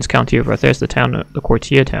Laharta means county of Earth. There's the town, the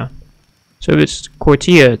Cortia town. So if it's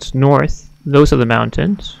Cortia, it's north. Those are the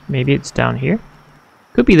mountains. Maybe it's down here.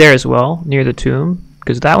 Could be there as well, near the tomb.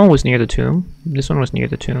 Because that one was near the tomb. This one was near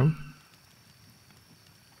the tomb.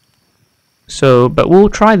 So, but we'll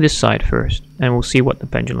try this side first. And we'll see what the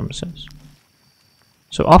pendulum says.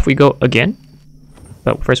 So off we go again.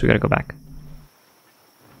 But first we gotta go back.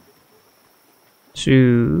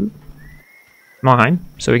 To mine,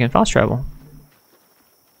 so we can fast travel.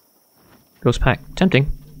 Ghost pack.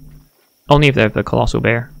 Tempting. Only if they have the colossal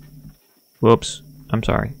bear. Whoops. I'm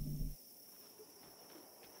sorry.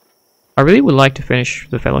 I really would like to finish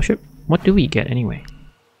the fellowship. What do we get anyway?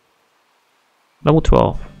 Level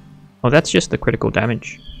 12. Oh, that's just the critical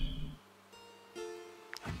damage.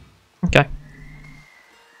 Okay.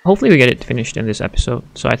 Hopefully we get it finished in this episode.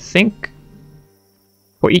 So I think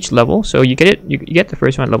for each level, so you get it, you get the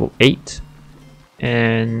first one at level 8.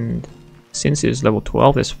 And since it's level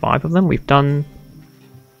 12, there's 5 of them. We've done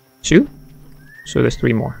 2. So there's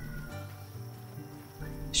 3 more.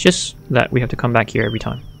 It's just that we have to come back here every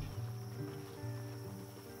time.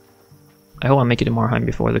 I hope I make it to Marheim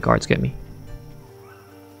before the guards get me.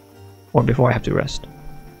 Or before I have to rest.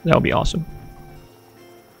 That would be awesome.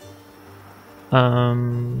 I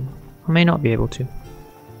may not be able to.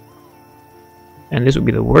 And this would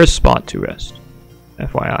be the worst spot to rest.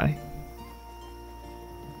 FYI.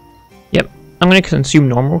 Yep. I'm going to consume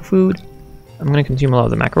normal food. I'm going to consume a lot of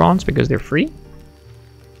the macarons because they're free.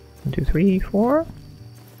 1, 2, 3, 4.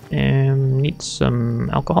 And need some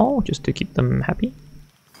alcohol just to keep them happy.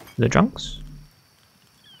 The drunks.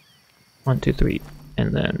 1, 2, 3.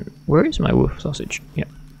 And then, where is my wolf sausage? Yeah.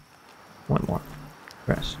 1 more.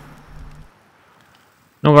 Rest.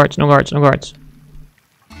 No guards, no guards, no guards.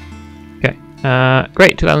 Okay.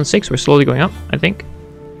 Great. 2006, we're slowly going up, I think.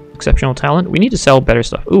 Exceptional talent. We need to sell better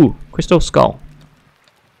stuff. Ooh, crystal skull.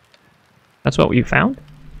 That's what we found?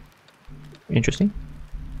 Interesting.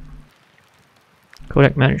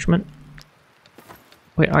 Codec management.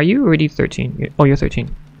 Wait, are you already 13? Oh, you're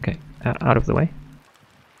 13. Okay, out of the way.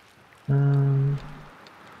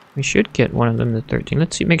 We should get one of them to 13.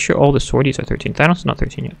 Let's see, make sure all the sorties are 13. Thanos is not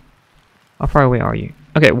 13 yet. How far away are you?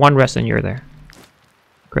 Okay, 1 rest and you're there.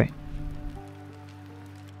 Great.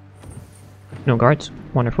 No guards.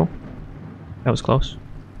 Wonderful. That was close.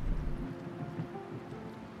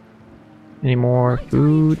 Any more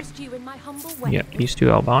food? Yeah, these 2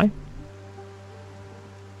 I'll buy.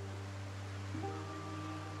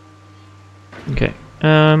 Okay.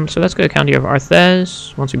 So let's go to County of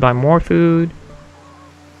Arthes. Once we buy more food.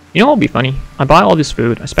 You know what would be funny? I buy all this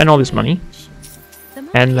food, I spend all this money,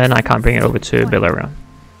 and then I can't bring it over to Beleriand.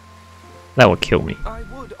 That would kill me. I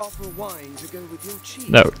would offer wine to go with your cheese.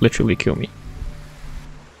 That would literally kill me.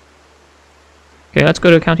 Okay, let's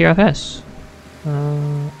go to County Arthes.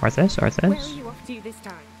 Arthes? Where are you off to this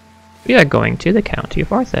time? We are going to the County of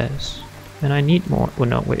Arthes. And I need more. Well,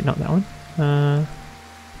 no, wait, not that one.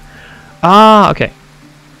 Okay.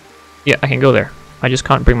 Yeah, I can go there. I just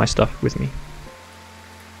can't bring my stuff with me.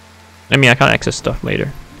 I mean, I can't access stuff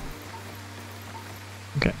later.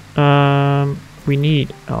 Okay. We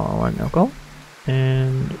need 1 alcohol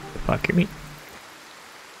and 5 cured meat.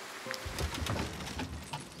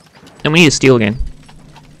 And we need to steal again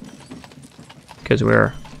because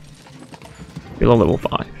we're below level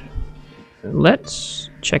 5. Let's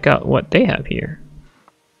check out what they have here.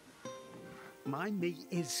 My meat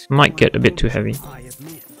is Might get a bit too heavy. I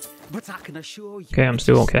admit, but I can assure you. Okay, I'm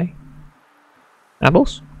still okay.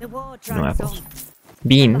 Apples? No apples.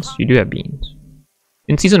 Beans? You do have beans.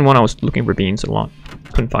 In season 1 I was looking for beans a lot.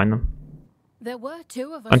 Couldn't find them. There were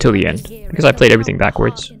 2 of us Until the end. Because I played everything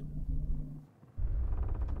backwards.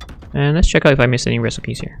 And let's check out if I missed any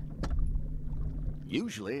recipes here.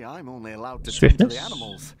 Usually I'm only allowed to tend to Swiftness? the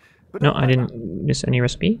animals. But No, I didn't miss any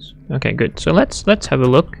recipes. Okay, good. So let's have a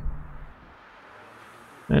look.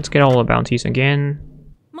 Let's get all the bounties again.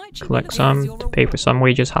 Collect some to pay for some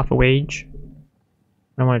wages, half a wage.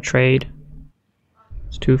 I don't want to trade.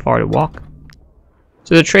 It's too far to walk.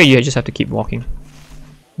 So to trade, you just have to keep walking.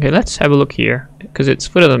 Okay, let's have a look here. Because it's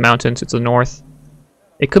foot of the mountains, it's the north.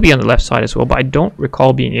 It could be on the left side as well, but I don't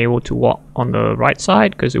recall being able to walk on the right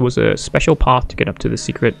side because it was a special path to get up to the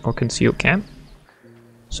secret or concealed camp.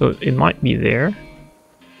 So it might be there.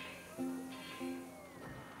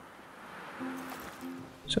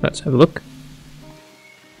 So let's have a look.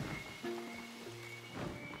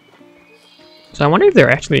 So I wonder if there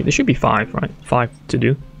should be 5, right? 5 to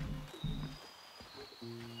do.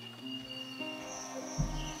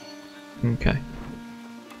 Okay.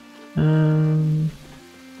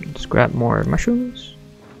 Let's grab more mushrooms.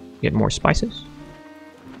 Get more spices.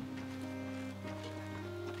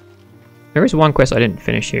 There is one quest I didn't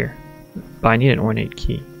finish here, but I need an ornate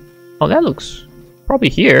key. Oh, that looks probably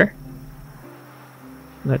here.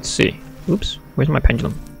 Let's see. Oops, where's my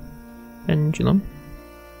pendulum? Pendulum.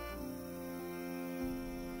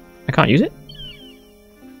 I can't use it?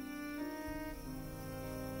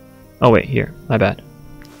 Oh wait, here. My bad.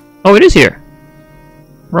 Oh, it is here!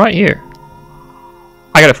 Right here.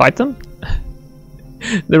 I gotta fight them?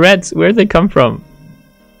 The rats, where'd they come from?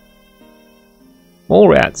 More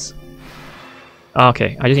rats.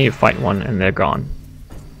 Okay, I just need to fight one and they're gone.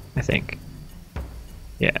 I think.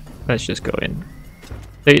 Yeah, let's just go in.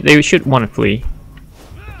 They should want to flee.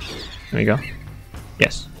 There we go.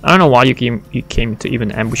 Yes. I don't know why you came to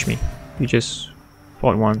even ambush me. You just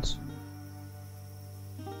fought once.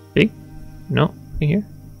 Big? No? In here?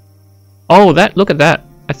 Oh, look at that.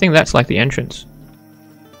 I think that's like the entrance.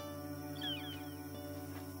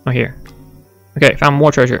 Oh, here. Okay, found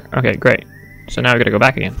more treasure. Okay, great. So now we gotta go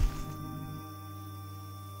back again.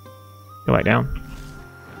 Go right down.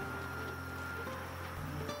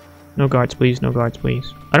 No guards, please. No guards,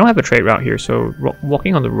 please. I don't have a trade route here, so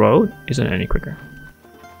walking on the road isn't any quicker.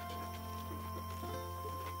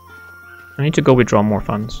 I need to go withdraw more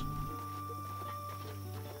funds.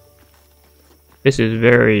 This is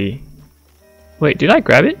very... Wait, did I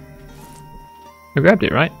grab it? I grabbed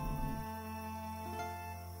it, right?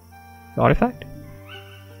 The artifact?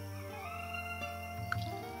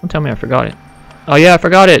 Don't tell me I forgot it. Oh yeah, I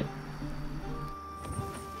forgot it!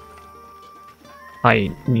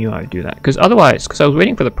 I knew I would do that. Because otherwise, I was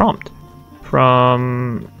waiting for the prompt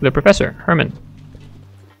from the Professor Hermann.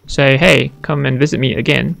 Say, hey, come and visit me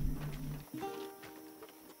again.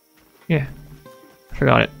 Yeah, I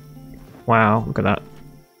forgot it. Wow, look at that.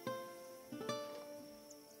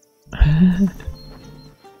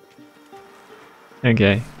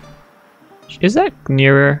 Okay. Is that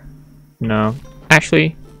nearer? No.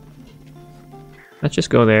 Actually, let's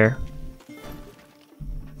just go there.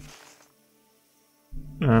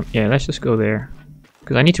 Yeah, let's just go there.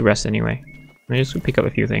 Because I need to rest anyway. I just pick up a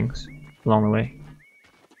few things along the way.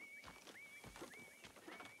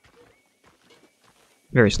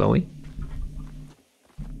 Very slowly.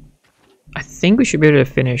 I think we should be able to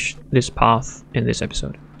finish this path in this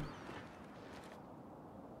episode.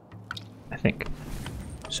 I think.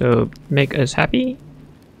 So, make us happy.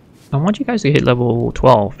 I want you guys to hit level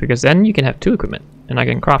 12, because then you can have 2 equipment. And I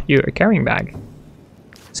can craft you a carrying bag.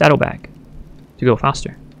 Saddle bag. To go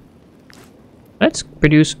faster. Let's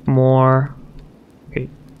produce more... Okay,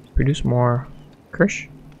 produce more Kirsch.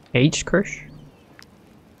 Aged Kirsch.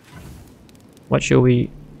 What should we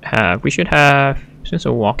have? We should have... Since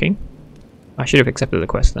we're walking, I should have accepted the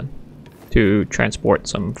quest then. To transport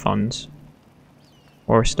some funds.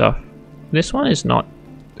 Or stuff. This one is not...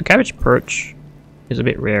 The cabbage perch is a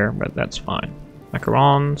bit rare, but that's fine.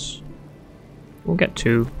 Macarons. We'll get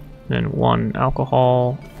 2. Then 1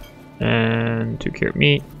 alcohol. And 2 cured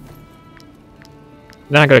meat.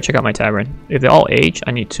 Then I gotta check out my tavern. If they're all aged,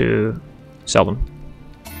 I need to sell them.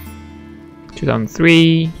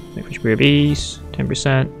 2003. Fish beer bees.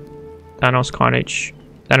 10%. Thanos, Carnage.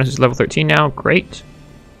 Thanos is level 13 now. Great.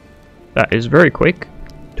 That is very quick.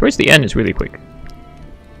 Towards the end, it's really quick.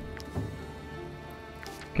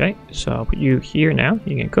 Okay, so I'll put you here now.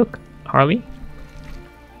 You can cook. Harley.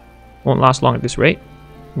 Won't last long at this rate.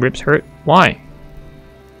 Ribs hurt. Why?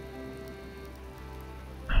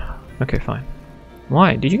 Okay, fine.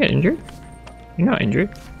 Why? Did you get injured? You're not injured.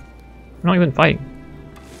 I'm not even fighting.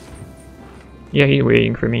 Yeah, he's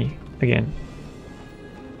waiting for me again.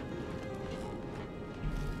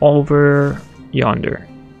 Over yonder.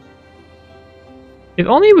 If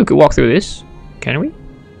only we could walk through this. Can we?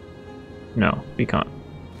 No, we can't.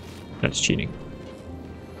 That's cheating.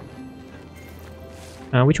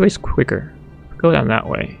 Which way is quicker? Go down that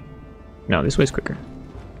way. No, this way is quicker.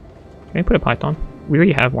 Can I put a python? We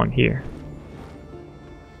already have one here.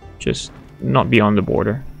 Just not beyond the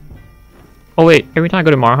border. Oh wait, every time I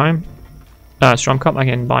go to Marheim, Stromcup, I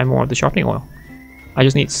can buy more of the sharpening oil. I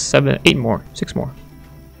just need 8 more, 6 more.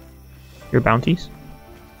 Your bounties.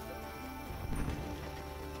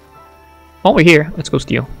 While we're here, let's go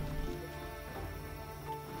steal.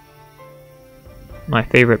 My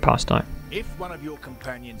favorite pastime. If one of your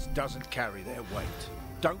companions doesn't carry their weight,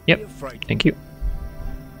 Don't Yep. be afraid. Thank you.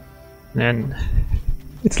 And then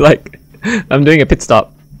it's like I'm doing a pit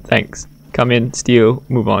stop. Thanks. Come in, steal,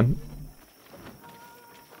 move on.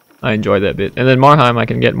 I enjoy that bit. And then Marheim, I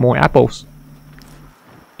can get more apples.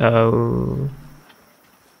 Oh.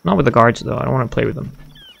 Not with the guards though, I don't want to play with them.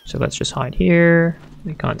 So let's just hide here.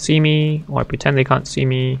 They can't see me, or I pretend they can't see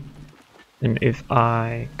me. And if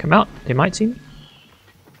I come out, they might see me.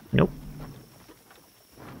 Nope.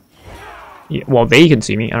 Yeah, well, they can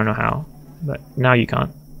see me, I don't know how. But now you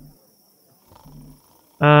can't.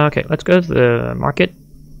 Okay, let's go to the market.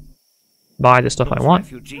 Buy the stuff I want.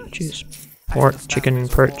 Choose pork, chicken,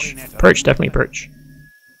 perch. Perch, definitely perch.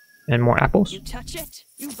 And more apples. You touch it,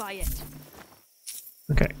 you buy it.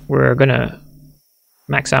 Okay, we're gonna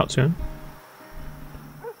max out soon.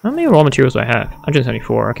 How many raw materials do I have?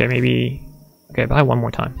 174. Okay, maybe. Okay, buy one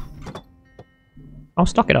more time. I'll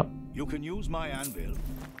stock it up. You can use my anvil.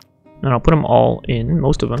 And I'll put them all in,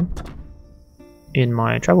 most of them, in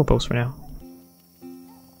my travel post for now.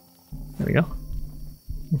 There we go.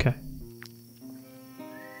 Okay.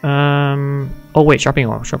 Oh wait, sharpening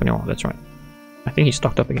oil, that's right. I think he's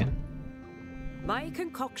stocked up again. My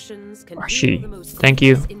concoctions can Or heal she. the most Thank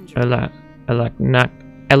you. grievous injury.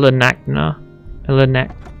 Elenacna.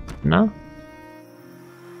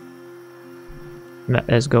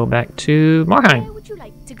 Let's go back to Marheim. Where would you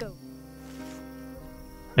like to go?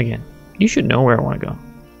 Again. You should know where I want to go.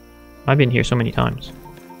 I've been here so many times.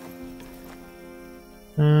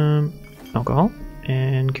 Alcohol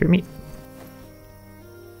and cured meat.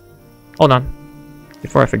 Hold on.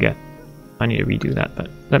 Before I forget, I need to redo that, but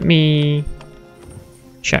let me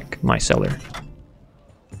check my cellar.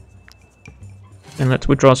 And let's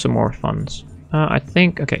withdraw some more funds. I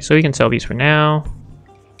think, okay, so we can sell these for now.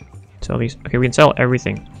 Sell these. Okay, we can sell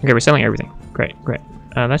everything. Okay, we're selling everything. Great, great.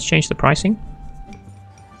 Let's change the pricing.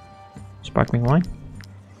 Sparkling wine.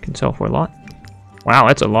 Can sell for a lot. Wow,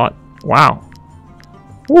 that's a lot. Wow.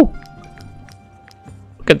 Woo!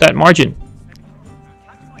 Look at that margin.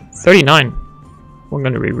 39. We're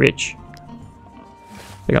gonna be rich.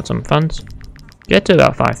 We got some funds. Get to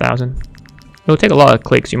about 5,000. It'll take a lot of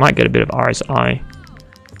clicks. You might get a bit of RSI.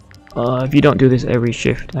 If you don't do this every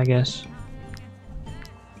shift, I guess.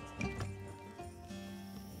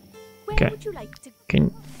 Where Okay. would you like to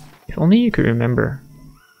Can, if only you could remember.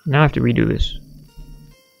 Now I have to redo this.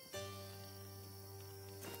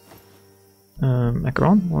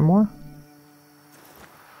 Macaron, one more.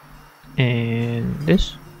 And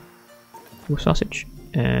this. Ooh, sausage.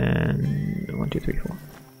 And 1, 2, 3, 4.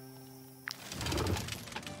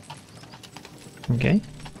 Okay.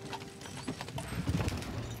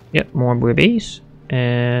 Yep, more boobies.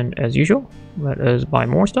 And as usual, let us buy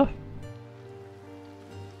more stuff.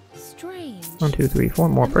 Strange. 1, 2, 3, 4,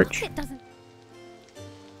 more The perch. market doesn't-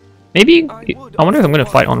 Maybe, I wonder if I'm going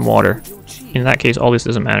to fight on water. In that case, all this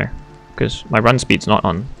doesn't matter. Because my run speed's not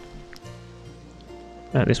on.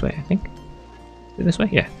 This way, I think. Is it this way?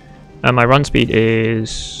 Yeah. My run speed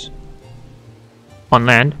is on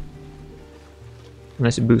land.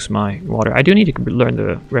 Unless it boosts my water. I do need to learn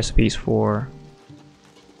the recipes for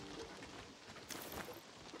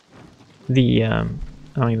the, I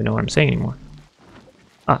don't even know what I'm saying anymore.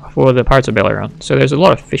 For the Pirates of Bel Air. So there's a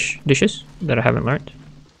lot of fish dishes that I haven't learned.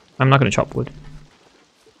 I'm not going to chop wood.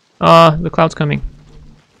 The cloud's coming.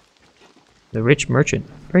 The rich merchant.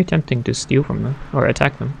 Very tempting to steal from them, or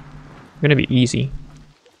attack them. Gonna be easy.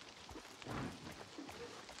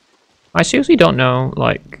 I seriously don't know,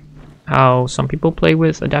 like, how some people play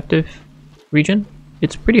with adaptive region.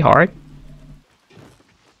 It's pretty hard.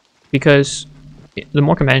 Because the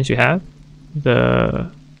more commands you have, the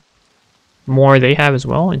more they have as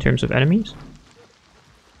well in terms of enemies.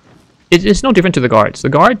 It's no different to the guards. The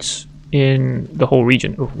guards in the whole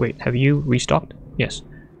region... Oh, wait, have you restocked? Yes.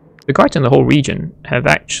 The guards in the whole region are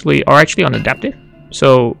actually on adaptive.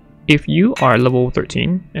 So if you are level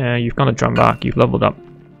 13, you've gone to Drumbach, you've leveled up,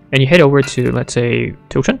 and you head over to, let's say,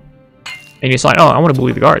 Tilton, and you decide, oh, I want to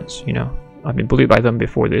bully the guards, you know. I've been bullied by them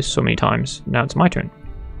before this so many times, now it's my turn.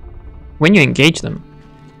 When you engage them,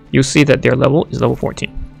 you'll see that their level is level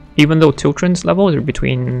 14. Even though Tiltron's level is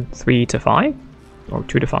between 3 to 5, or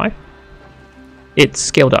 2 to 5, it's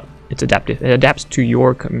scaled up, it's adaptive. It adapts to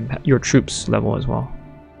your troops' level as well.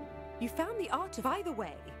 You found the art of either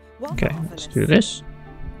way. Okay, let's do this.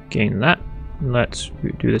 Gain that. Let's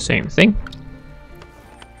do the same thing.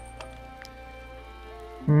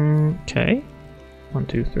 Okay. 1,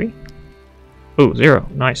 2, 3. Oh, 0.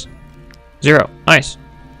 Nice. 0. Nice.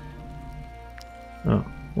 Oh,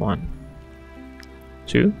 1.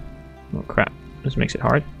 2. Oh crap. This makes it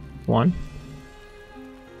hard. 1.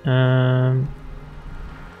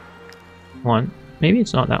 1. Maybe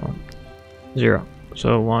it's not that one. 0.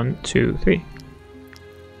 So 1, 2, 3.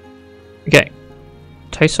 Okay.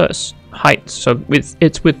 Taisa's Heights. So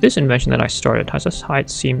it's with this invention that I started. Taisa's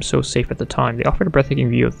Heights seemed so safe at the time. They offered a breathtaking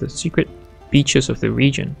view of the secret beaches of the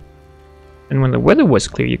region. And when the weather was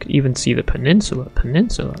clear, you could even see the peninsula.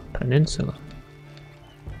 Peninsula. Peninsula.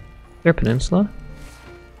 Is there a peninsula?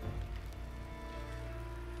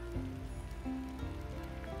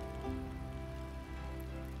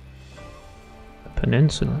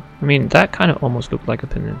 Peninsula. I mean, that kind of almost looked like a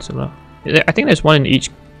peninsula. I think there's one in each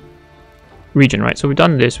region, right? So we've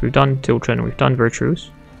done this, we've done Ultron, we've done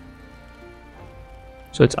Virtues.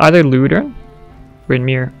 So it's either Ludern,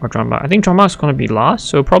 Grimir, or Dronbach. I think Dronbach's going to be last,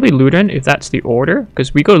 so probably Ludern if that's the order,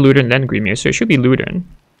 because we go to Ludern then Grimir, so it should be Ludern.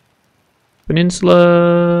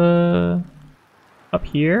 Peninsula up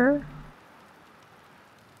here.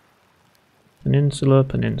 Peninsula,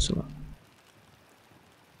 Peninsula.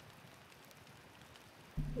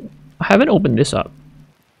 I haven't opened this up,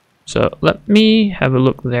 so let me have a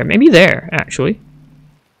look there. Maybe there, actually.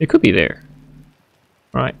 It could be there.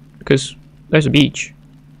 Right, because there's a beach.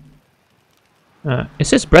 It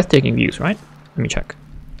says breathtaking views, right? Let me check.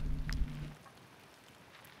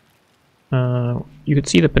 You could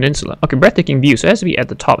see the peninsula. Okay, breathtaking views. So it has to be at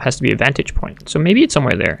the top, has to be a vantage point. So maybe it's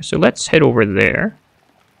somewhere there. So let's head over there.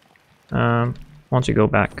 Once we go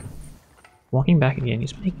back. Walking back again.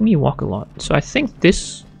 He's making me walk a lot. So I think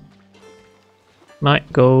this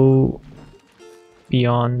might go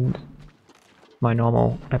beyond my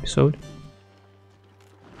normal episode.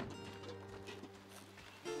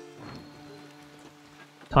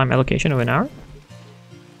 Time allocation of an hour.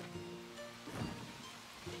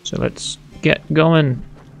 So let's get going.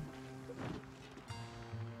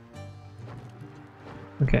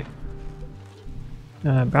 Okay.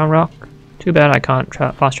 Brown Rock. Too bad I can't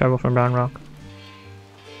fast travel from Brown Rock.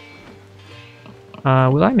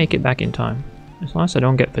 Will I make it back in time? As long as I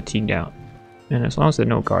don't get fatigued out. And as long as there are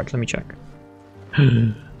no guards. Let me check.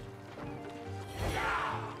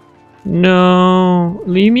 No!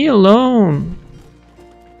 Leave me alone!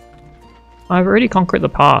 I've already conquered the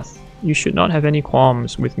path. You should not have any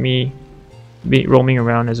qualms with me roaming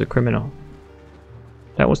around as a criminal.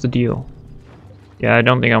 That was the deal. Yeah, I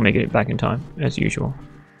don't think I'll make it back in time, as usual.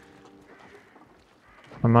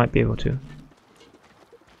 I might be able to.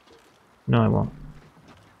 No, I won't.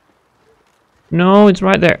 No, it's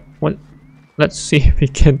right there. What? Let's see if we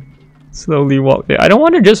can slowly walk there. I don't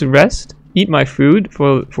want to just rest, eat my food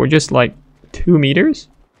for just like 2 meters.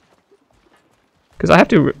 Because I have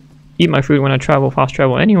to eat my food when I fast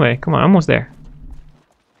travel anyway. Come on, almost there.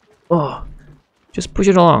 Oh, just push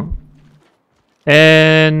it along.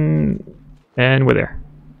 And we're there.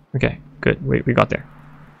 Okay, good. We got there.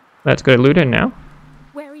 Let's go to Ludern now.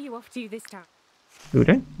 Where are you off to this time?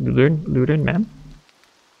 Ludern, ma'am.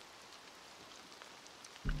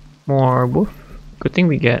 More woof. Good thing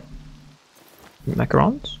we get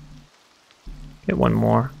macarons. Get one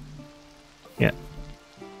more. Yeah.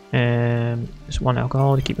 And just 1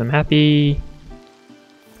 alcohol to keep them happy.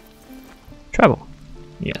 Travel.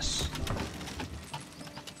 Yes.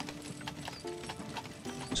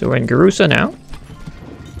 So we're in Gerusa now.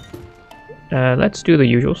 Let's do the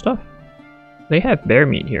usual stuff. They have bear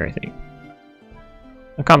meat here, I think.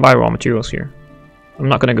 I can't buy raw materials here. I'm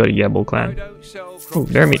not gonna go to Yebel clan. Oh,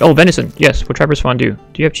 bear meat. Oh, venison. Yes, for Trevor's fondue.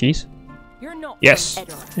 Do you have cheese? Yes.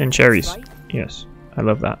 And cherries. Yes. I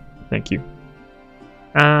love that. Thank you.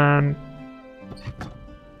 I'm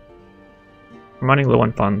running low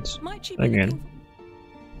on funds. Again.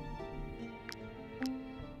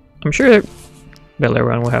 I'm sure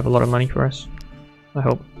Belaruan will have a lot of money for us. I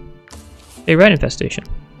hope. A rat infestation.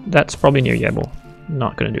 That's probably near Yebel. I'm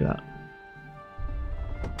not gonna do that.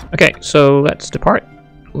 Okay, so let's depart.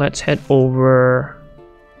 Let's head over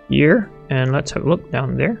here and let's have a look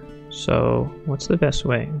down there. So what's the best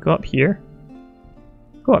way? Go up here.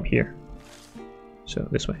 Go up here. So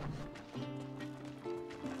this way.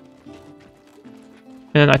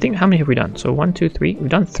 And I think, how many have we done? So 1, 2, 3. We've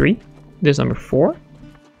done 3. This is number 4. And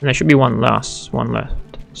there should be one left.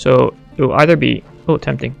 So it will either be, oh,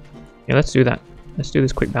 tempting. Yeah, let's do that. Let's do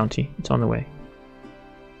this quick bounty. It's on the way.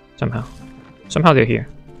 Somehow. Somehow they're here.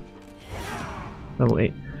 Level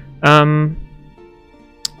 8.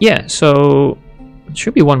 Yeah, so it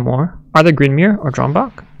should be one more. Either Grimir or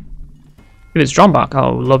Dronbach. If it's Dronbach,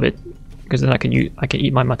 I'll love it. Because then I can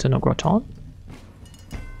eat my mutton au gratin.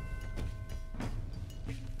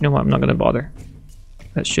 You know what, I'm not gonna bother.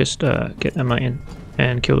 Let's just get Emma in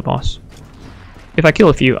and kill the boss. If I kill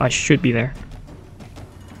a few, I should be there.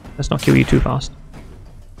 Let's not kill you too fast.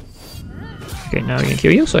 Okay, now we can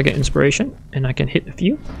kill you, so I get inspiration, and I can hit a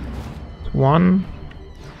few. 1,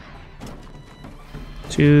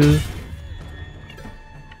 2,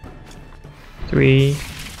 3,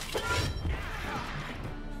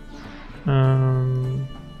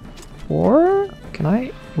 4. Can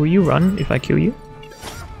I? Will you run if I kill you?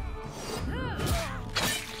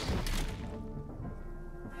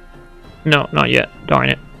 No, not yet. Darn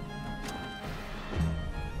it.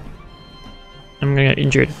 I'm gonna get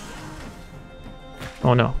injured.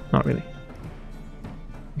 Oh no, not really.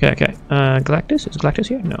 Okay. Galactus? Is Galactus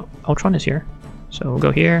here? No. Ultron is here. So we'll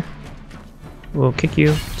go here. We'll kick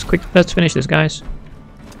you. Let's finish this, guys.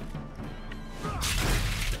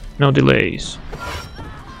 No delays.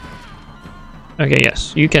 Okay,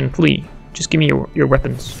 yes. You can flee. Just give me your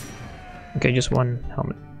weapons. Okay, just one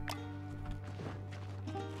helmet.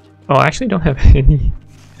 Oh, I actually don't have any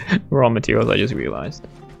raw materials, I just realized.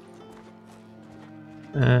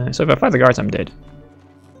 So if I fight the guards, I'm dead.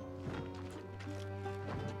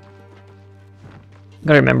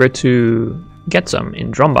 Gotta remember to get some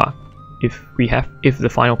in Drumbach if the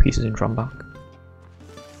final piece is in Drumbach.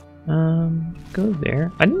 Go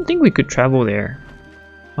there. I didn't think we could travel there.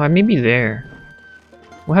 Or maybe there.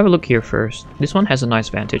 We'll have a look here first. This one has a nice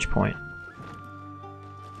vantage point.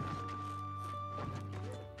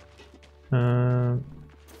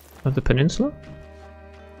 Of the peninsula?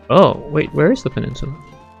 Oh, wait, where is the peninsula?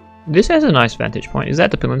 This has a nice vantage point. Is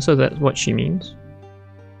that the peninsula? That's what she means?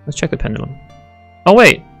 Let's check the pendulum. Oh,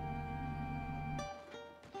 wait!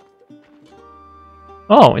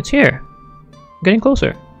 Oh, it's here! Getting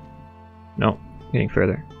closer. No, getting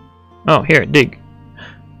further. Oh, here, dig.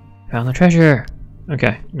 Found the treasure!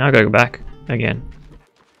 Okay, now I gotta go back again.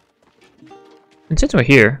 And since we're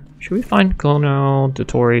here, should we find Colonel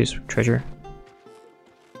Dottore treasure?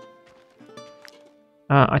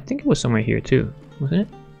 I think it was somewhere here too, wasn't it?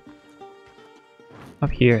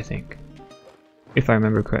 Up here, I think. If I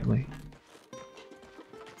remember correctly.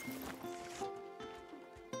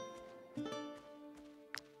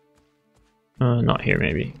 Not here,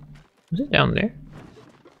 maybe. Was it down there?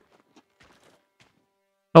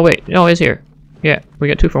 Oh wait, no, it's here. Yeah, we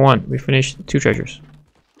got 2 for 1. We finished 2 treasures.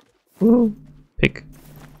 Woo! Pick.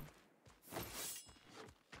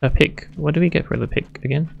 A pick. What do we get for the pick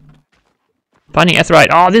again? Finding Aetheryte.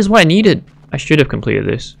 Oh, this is what I needed! I should have completed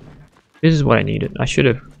this. This is what I needed. I should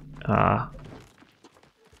have...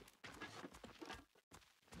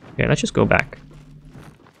 Okay, let's just go back.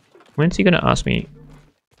 When's he gonna ask me?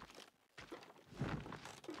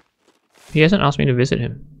 He hasn't asked me to visit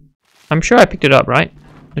him. I'm sure I picked it up, right?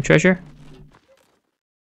 The treasure?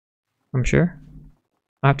 I'm sure.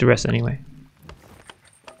 I have to rest anyway.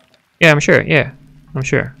 Yeah, I'm sure. Yeah, I'm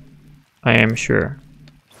sure. I am sure.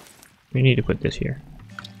 We need to put this here.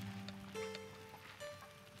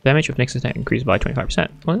 Damage of Nexus attack increased by 25%.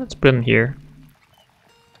 Well, let's put them here.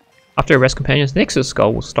 After rest companions, Nexus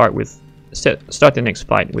Skull will start the next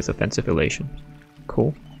fight with offensive elation.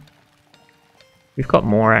 Cool. We've got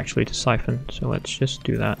more actually to siphon, so let's just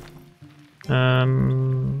do that.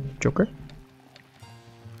 Joker.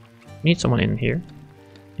 Need someone in here.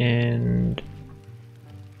 And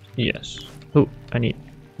yes. Oh, I need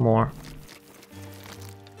more.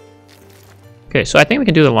 Okay, so I think we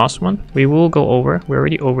can do the last one. We will go over. We're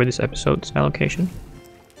already over this episode's allocation.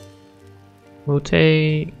 We'll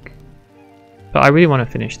take... But I really want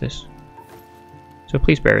to finish this. So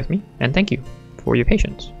please bear with me, and thank you for your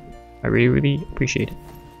patience. I really, really appreciate it.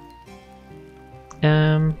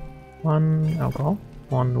 1 alcohol,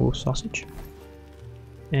 1 wolf sausage,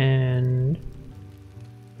 and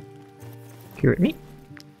cured meat.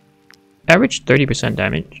 Average 30%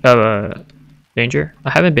 damage. Danger. I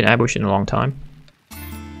haven't been ambushed in a long time.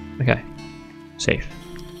 Okay, safe.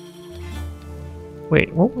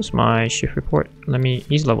 Wait, what was my shift report?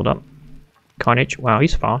 He's leveled up. Carnage. Wow,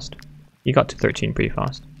 he's fast. He got to 13 pretty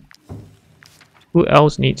fast. Who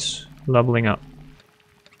else needs leveling up?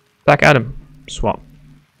 Black Adam. Swap.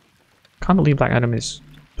 Can't believe Black Adam is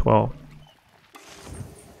 12.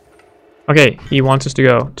 Okay, he wants us to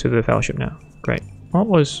go to the Fellowship now. Great. What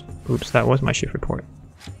was... Oops, that was my shift report.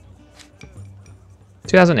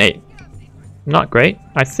 2008. Not great.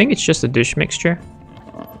 I think it's just a dish mixture.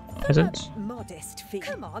 Peasants. Modest fee.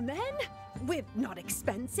 Come on then. We're not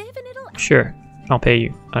expensive and it'll... Sure, I'll pay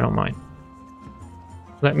you. I don't mind.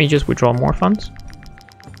 Let me just withdraw more funds.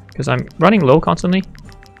 Because I'm running low constantly.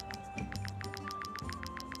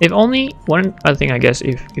 If only, one other thing I guess,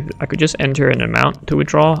 if I could just enter an amount to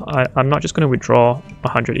withdraw. I'm not just going to withdraw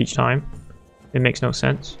 100 each time. It makes no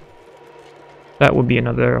sense. That would be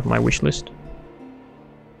another of my wish list.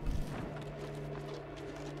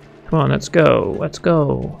 Come on, let's go. Let's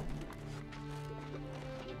go.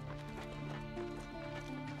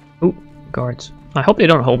 Ooh, guards. I hope they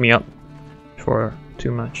don't hold me up for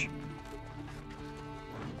too much.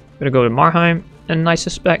 Gonna go to Marheim, and I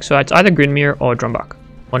suspect so it's either Grinmere or Drumbach,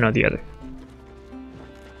 one or the other.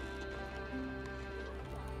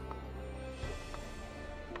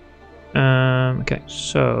 Okay,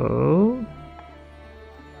 so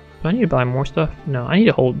do I need to buy more stuff? No, I need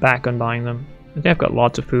to hold back on buying them. I think I've got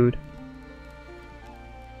lots of food.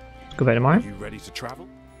 Let's go back to Marheim. You ready to travel?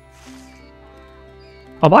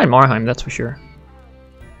 I'll buy Marheim, that's for sure.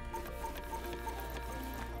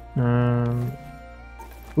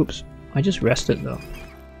 Oops, I just rested though.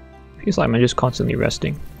 Feels like I'm just constantly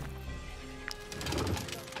resting.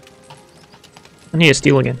 I need to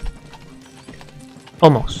steal again.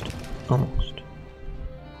 Almost. Almost.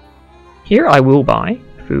 Here I will buy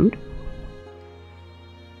food.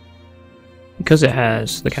 Because it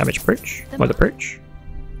has the cabbage perch, or the perch.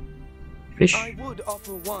 Fish.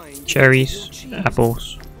 Cherries.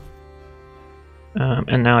 Apples.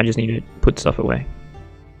 And now I just need to put stuff away.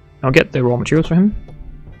 I'll get the raw materials for him.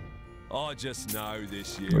 I just know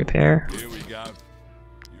this year. Repair. Here we go.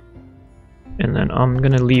 And then I'm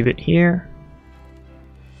gonna leave it here.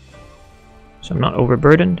 So I'm not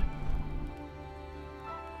overburdened.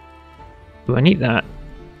 Do I need that?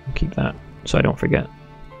 I'll keep that so I don't forget.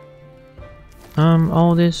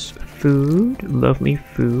 All this food, lovely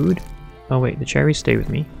food. Oh wait, the cherries stay with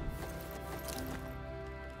me.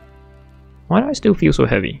 Why do I still feel so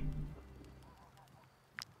heavy?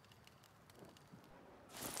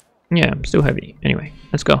 Yeah, I'm still heavy. Anyway,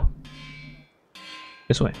 let's go.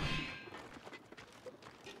 This way.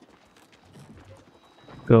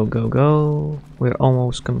 Go, go, go. We're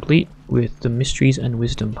almost complete with the Mysteries and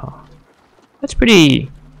Wisdom path. That's pretty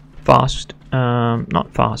fast.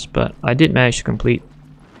 Not fast, but I did manage to complete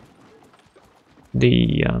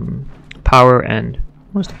the Power and...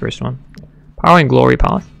 what was the first one? Power and Glory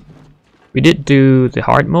path. We did do the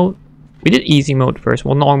hard mode. We did easy mode first,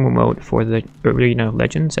 well, normal mode for the Arena of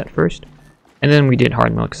Legends at first. And then we did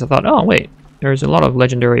hard mode because I thought, oh wait, there's a lot of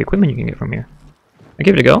legendary equipment you can get from here. I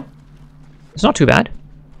gave it a go. It's not too bad.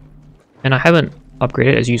 And I haven't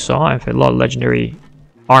upgraded, as you saw. I've had a lot of legendary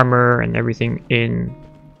armor and everything in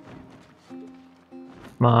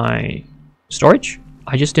my storage.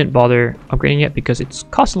 I just didn't bother upgrading yet because it's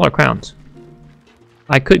cost a lot of crowns.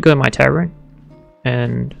 I could go to my Tavern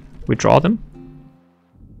and withdraw them.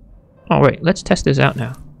 Oh wait, let's test this out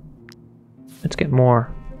now. Let's get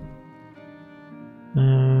more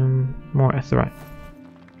Aetheryte.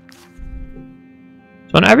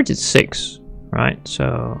 So on average it's 6, right?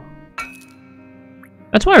 So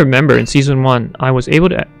that's why I remember in Season 1 I was able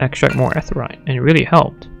to extract more Aetheryte and it really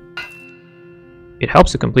helped. It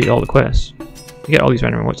helps to complete all the quests. You get all these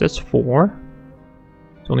random rewards. That's 4.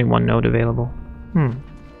 There's only 1 node available.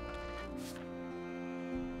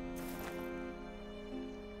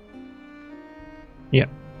 Yeah.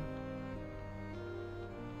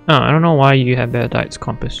 Oh, I don't know why you have Benedict's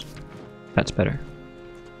Compass. That's better.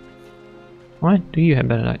 Why do you have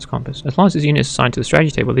Benedict's Compass? As long as this unit is assigned to the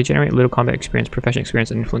strategy table, they generate little combat experience, professional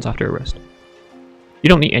experience, and influence after a rest. You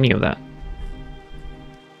don't need any of that.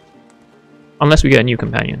 Unless we get a new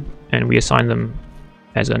companion, and we assign them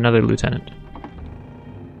as another lieutenant.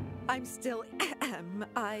 I'm still...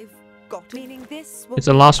 I've got... Meaning this... It's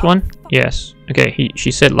the last one? Yes. Okay,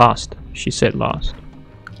 she said last. She said last.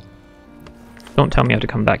 Don't tell me I have to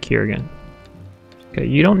come back here again. Okay,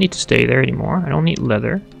 you don't need to stay there anymore. I don't need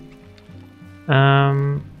leather.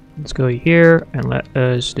 Let's go here and let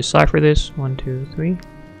us decipher this. 1, 2, 3.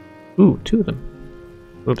 Ooh, 2 of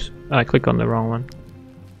them. Oops, I clicked on the wrong one.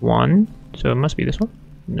 1, so it must be this one.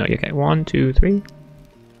 No, okay. 1, 2, 3.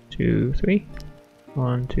 2, 3.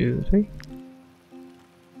 1, 2, 3.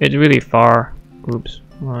 It's really far. Oops.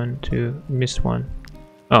 1, 2. Missed one.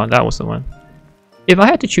 Oh, that was the one. If I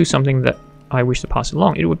had to choose something that I wish to pass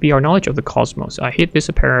along, it would be our knowledge of the cosmos. I hid this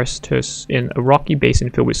apparatus in a rocky basin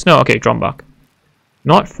filled with snow. Okay, Drumbach.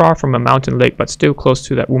 Not far from a mountain lake, but still close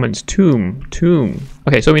to that woman's tomb.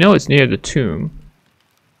 Okay, so we know it's near the tomb.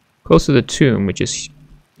 Close to the tomb, which is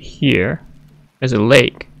here. There's a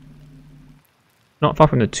lake. Not far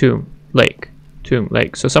from the tomb. Lake. Tomb,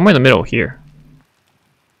 lake. So somewhere in the middle here.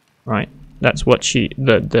 Right. That's what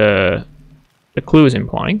the clue is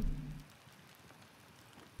implying.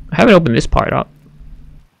 I haven't opened this part up.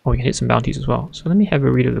 Oh, we can hit some bounties as well. So let me have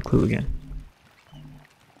a read of the clue again.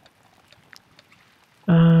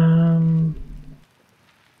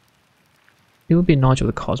 It would be knowledge of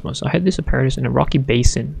the cosmos. I had this apparatus in a rocky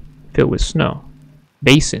basin filled with snow.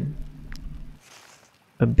 Basin.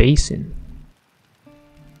 A basin.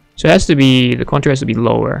 So it has to be, the contour has to be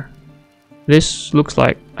lower. This looks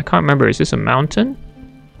like, I can't remember, is this a mountain?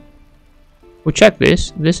 We'll check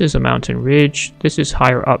this. This is a mountain ridge. This is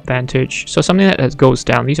higher up vantage. So something that goes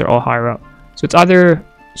down. These are all higher up. So it's either...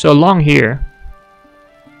 So along here.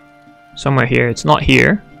 Somewhere here. It's not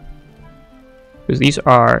here. Because these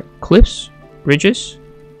are cliffs. Ridges.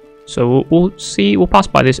 So we'll see. We'll pass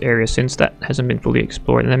by this area since that hasn't been fully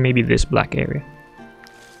explored. And then maybe this black area.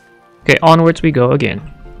 Okay, onwards we go again.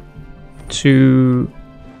 To...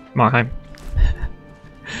 Marheim.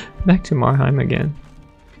 Back to Marheim again.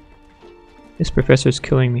 This professor's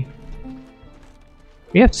killing me.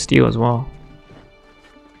 We have to steal as well.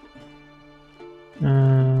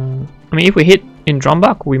 I mean, if we hit in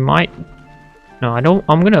Drumbach, we might... No, I don't...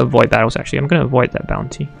 I'm gonna avoid battles, actually. I'm gonna avoid that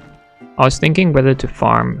bounty. I was thinking whether to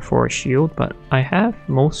farm for a shield, but I have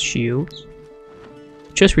most shields.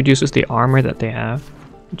 It just reduces the armor that they have,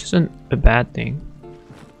 which isn't a bad thing.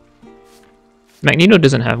 Magneto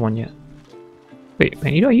doesn't have one yet. Wait,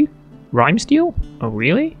 Magneto, are you... Rhyme Steel? Oh,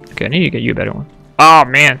 really? Okay, I need to get you a better one. Oh,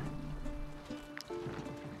 man!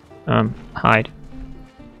 Hide.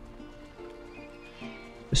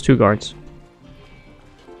 There's 2 guards.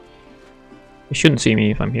 They shouldn't see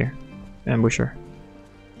me if I'm here. Ambusher.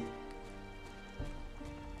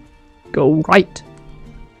 Go right!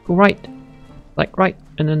 Go right! Like right,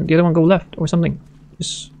 and then the other one go left, or something.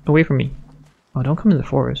 Just away from me. Oh, don't come in the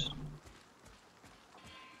forest.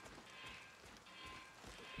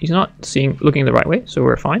 He's not looking the right way, so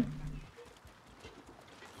we're fine.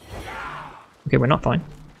 Okay, we're not fine.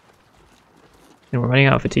 And we're running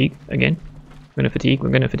out of fatigue again. We're gonna fatigue, we're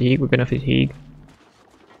gonna fatigue, we're gonna fatigue.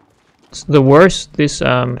 It's the worst, this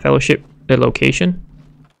fellowship, the location.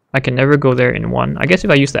 I can never go there in one. I guess if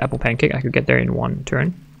I use the apple pancake, I could get there in 1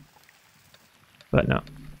 turn. But no.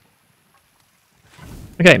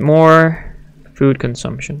 Okay, more food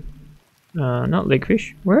consumption. Not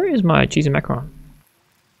lakefish. Where is my cheese and macaron?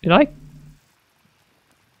 Did I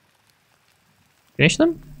finish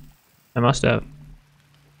them? I must have.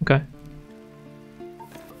 Okay.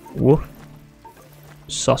 Woof.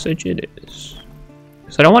 Sausage it is.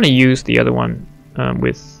 So I don't want to use the other one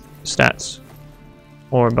with stats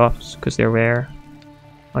or buffs because they're rare.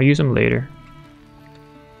 I'll use them later.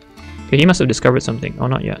 Okay, he must have discovered something. Oh,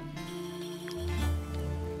 not yet.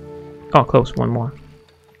 Oh, close. One more.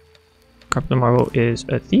 Captain Marvel is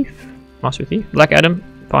a thief. Master thief. Black Adam.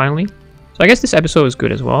 Finally. So I guess this episode is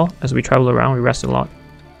good as well. As we travel around, we rest a lot.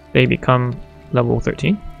 They become level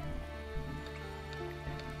 13.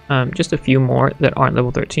 Just a few more that aren't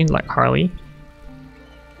level 13, like Harley.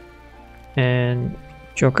 And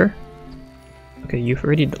Joker. Okay, you've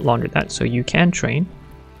already laundered that, so you can train.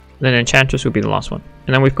 And then Enchantress will be the last one.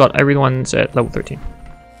 And then we've got everyone's at level 13.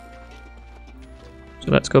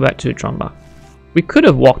 So let's go back to Drumbach. We could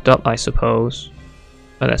have walked up, I suppose.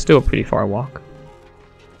 But that's still a pretty far walk.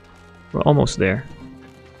 We're almost there.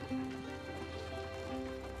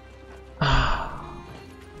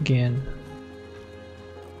 Again.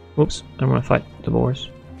 Whoops, I don't want to fight the boars.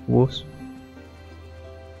 Wolves.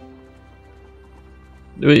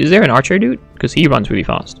 Is there an archer dude? Because he runs really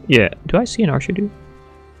fast. Yeah, do I see an archer dude?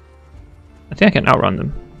 I think I can outrun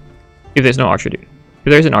them. If there's no archer dude.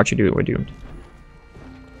 If there's an archer dude, we're doomed.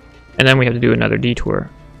 And then we have to do another detour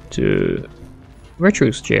to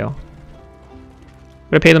Retru's jail.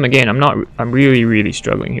 I'm gonna pay them again. I'm really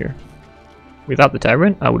struggling here. Without the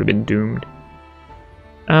Tavern, I would have been doomed.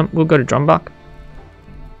 We'll go to Drumbach.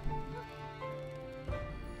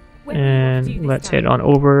 And let's head on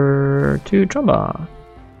over to Drumbach.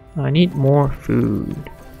 I need more food.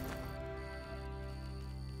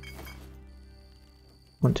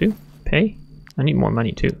 1, 2. Pay. I need more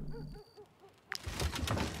money too.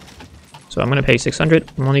 So I'm gonna pay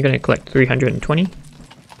 600. I'm only gonna collect 320.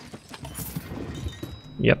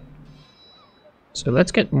 Yep. So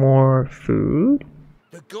let's get more food.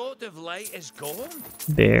 The god of light is gone.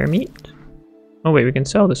 Bear meat. Oh wait, we can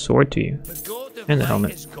sell the sword to you. The god of And the light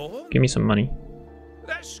helmet. is gone. Give me some money.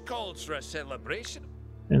 This calls for a celebration.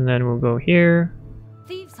 And then we'll go here.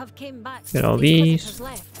 Thieves have came back. Get all His these. visitors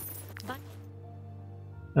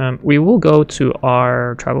left. We will go to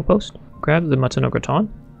our travel post. Grab the Mutton au Gratin.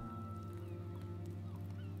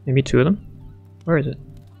 Maybe 2 of them. Where is it?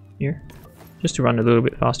 Here. Just to run a little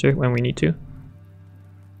bit faster when we need to.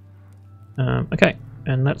 Okay,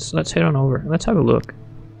 and let's head on over. Let's have a look.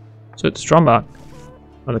 So it's Drumbach.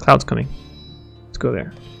 Oh, the cloud's coming. Let's go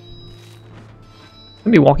there. I'm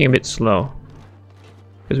gonna be walking a bit slow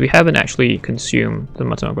because we haven't actually consumed the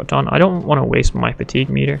Mutton au Gratin. I don't want to waste my fatigue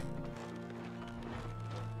meter,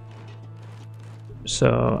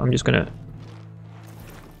 so I'm just gonna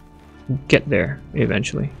get there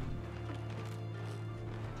eventually.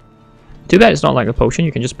 Too bad it's not like a potion.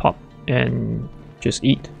 You can just pop and just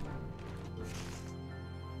eat.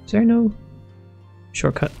 Is there no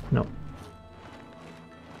shortcut? No.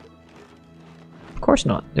 Of course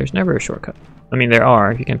not. There's never a shortcut. I mean, there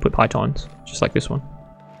are if you can put pythons, just like this one.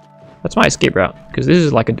 That's my escape route, because this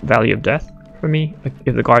is like a valley of death for me, like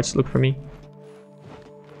if the guards look for me.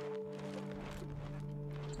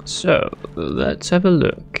 So, let's have a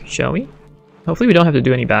look, shall we? Hopefully we don't have to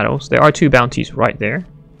do any battles. There are 2 bounties right there,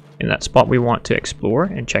 in that spot we want to explore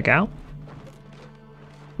and check out.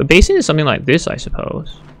 The basin is something like this, I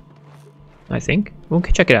suppose. I think. We'll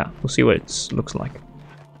check it out. We'll see what it looks like.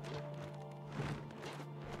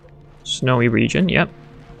 Snowy region, yep.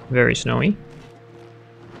 Very snowy.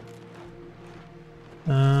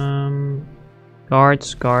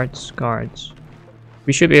 Guards.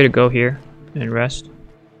 We should be able to go here and rest.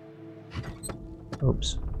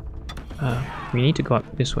 Oops. We need to go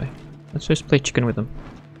up this way. Let's just play chicken with them.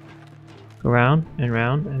 Go round and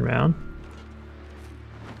round and round.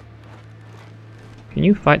 Can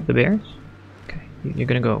you fight the bears? Okay, you're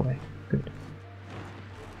gonna go away. Good.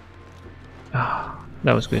 Ah,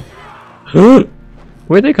 that was good.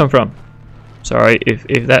 Where'd they come from? Sorry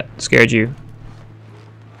if that scared you.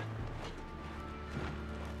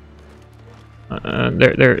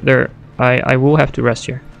 I will have to rest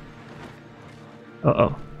here.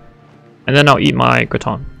 Uh-oh. And then I'll eat my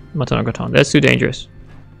gratin. Mutton or gratin. That's too dangerous.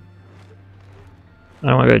 I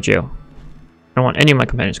don't want to go to jail. I don't want any of my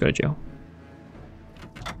companions to go to jail.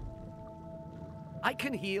 I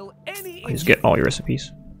can heal any. I'll just get all your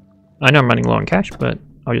recipes. I know I'm running low on cash, but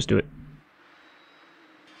I'll just do it.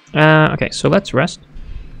 Okay, so let's rest.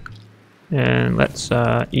 And let's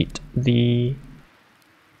eat the...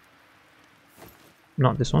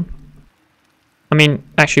 Not this one. I mean,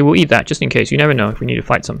 actually we'll eat that just in case. You never know if we need to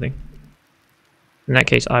fight something. In that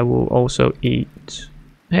case, I will also eat...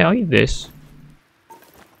 Hey, I'll eat this.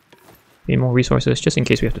 Need more resources just in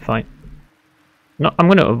case we have to fight. No, I'm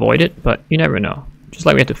going to avoid it, but you never know. Just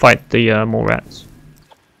like we had to fight the mole rats.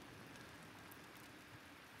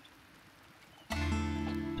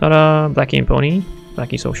 Ta-da! Blackie and Pony.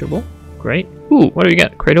 Blackie sociable. Great. Ooh, what do we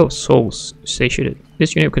get? Cradle of Souls satiated.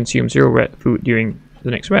 This unit consumes 0 red food during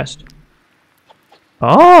the next rest.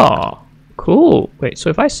 Oh, cool. Wait, so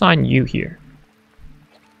if I sign you here.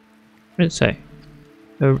 What did it say?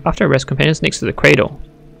 After rest, companions next to the cradle.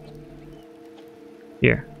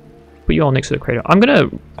 Here. Put you all next to the cradle. I'm gonna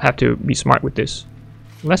have to be smart with this.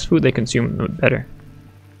 The less food they consume, the better.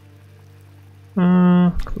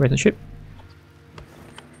 Where's the ship?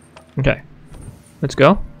 Okay. Let's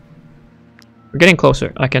go. We're getting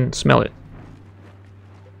closer. I can smell it.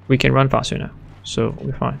 We can run faster now. So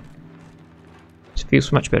we're fine. This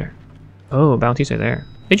feels much better. Oh, bounties are there.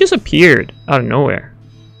 They just appeared out of nowhere.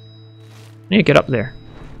 I need to get up there.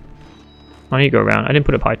 I need to go around. I didn't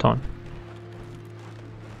put a python.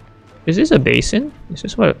 Is this a basin? Is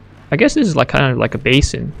this what? I guess this is like kind of like a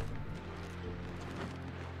basin.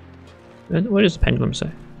 What does the pendulum say?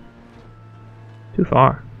 Too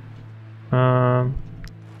far.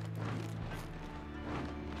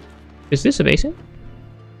 Is this a basin?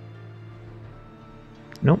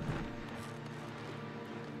 Nope.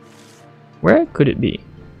 Where could it be?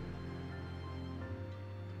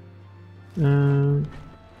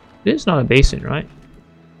 This is not a basin, right?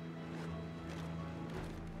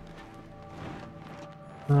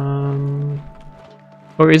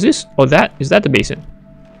 Or is this? Oh, is that the basin?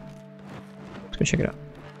 Let's go check it out.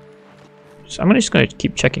 So I'm just gonna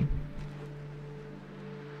keep checking.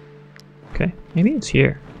 Okay, maybe it's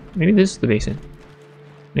here. Maybe this is the basin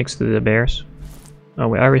next to the bears. Oh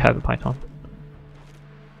wait, I already have a python.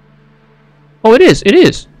 Oh, it is! It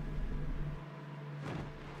is!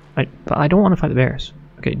 But I don't want to fight the bears.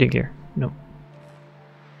 Okay, dig here. No.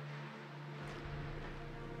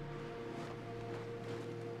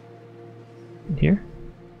 Here?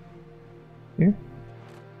 Here?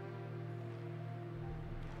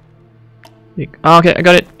 Dig. Oh, okay, I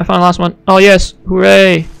got it! I found the last one! Oh yes!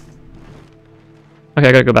 Hooray! Okay,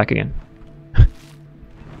 I gotta go back again.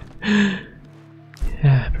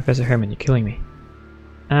 Yeah, Professor Hermann, you're killing me.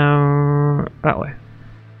 That way.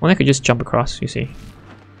 Well, I could just jump across, you see.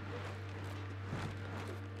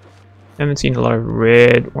 I haven't seen a lot of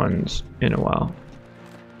red ones in a while.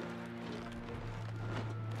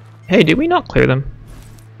 Hey, did we not clear them?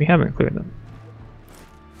 We haven't cleared them.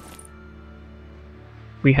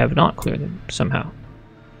 We have not cleared them, somehow.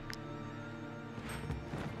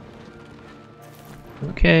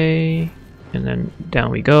 Okay, and then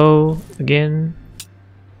down we go again.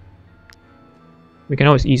 We can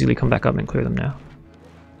always easily come back up and clear them now.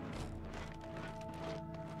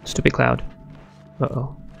 Stupid cloud.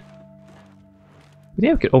 Uh-oh. You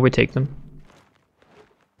think I could overtake them?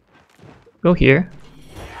 Go here.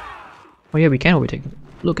 Oh yeah, we can overtake them.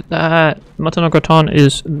 Look at that! Mutton au gratin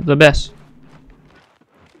is the best.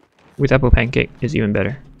 With apple pancake is even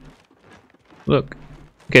better. Look.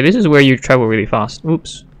 Okay, this is where you travel really fast.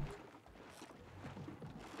 Oops.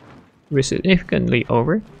 We're significantly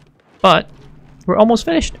over. But we're almost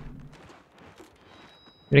finished.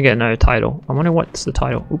 We're gonna get another title. I wonder what's the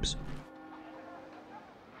title. Oops.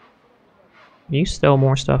 Can you sell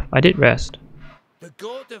more stuff? I did rest.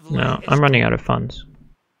 No, I'm running out of funds.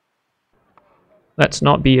 Let's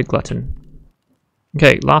not be a glutton.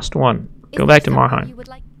 Okay, last one. Go back to Marheim.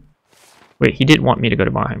 Wait, he did want me to go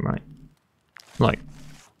to Marheim, right? Like,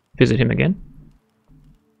 visit him again?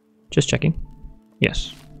 Just checking.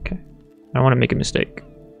 Yes. Okay. I don't want to make a mistake.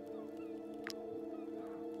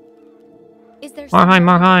 Marheim,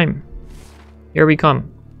 Marheim! Here we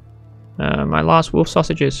come. My lost wolf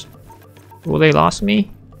sausages. Will they last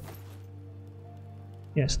me?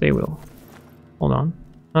 Yes, they will. Hold on.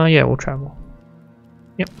 Yeah, we'll travel.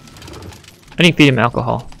 Yep. I didn't feed him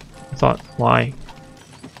alcohol. I thought, why?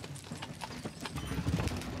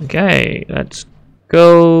 Okay, let's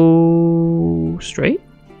go straight.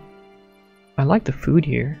 I like the food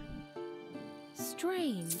here.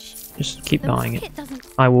 Strange. Just keep buying it.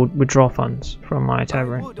 I will withdraw funds from my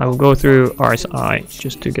tavern. I will go through RSI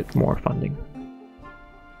just to get more funding.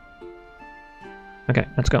 Okay,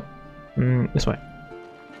 let's go. This way.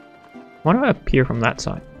 Why do I appear from that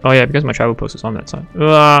side? Oh yeah, because my travel post is on that side.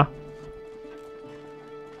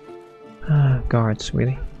 Guards,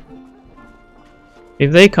 really?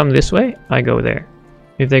 If they come this way, I go there.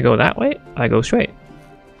 If they go that way, I go straight.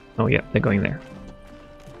 Oh yeah, they're going there.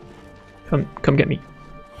 Come get me.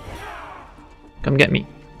 Come get me.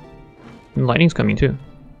 And lightning's coming too.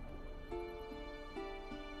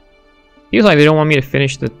 Feels like they don't want me to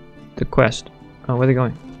finish the quest. Oh, where are they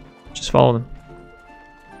going? Just follow them.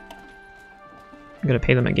 I'm gonna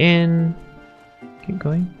pay them again. Keep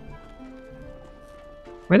going.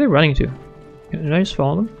 Where are they running to? Did I just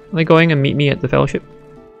follow them? Are they going and meet me at the Fellowship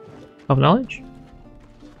of Knowledge?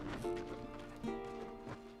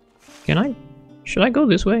 Can I? Should I go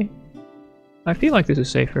this way? I feel like this is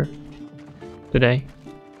safer. Today.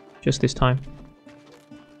 Just this time.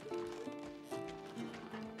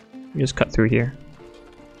 We just cut through here.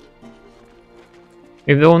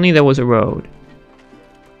 If only there was a road.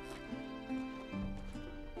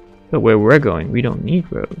 But where we're going, we don't need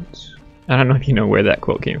roads. I don't know if you know where that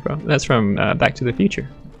quote came from. That's from Back to the Future.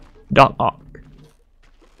 Doc Ock.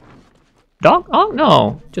 Doc Ock?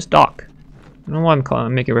 No, just Doc. I don't know why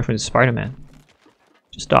I'm making a reference to Spider-Man.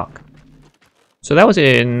 Just Doc. So that was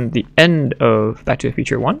in the end of Back to the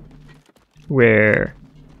Future 1, where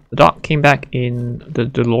the Doc came back in the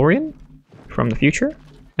DeLorean from the future,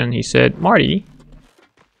 and he said, Marty,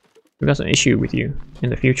 we've got some issue with you in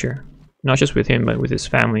the future. Not just with him, but with his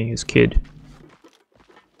family, his kid.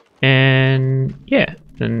 And yeah,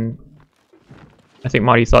 then I think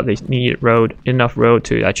Marty thought they needed enough road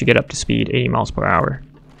to actually get up to speed, 80 miles per hour.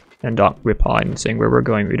 And Doc replied and saying, where we're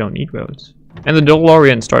going, we don't need roads. And the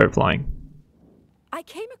DeLorean started flying. I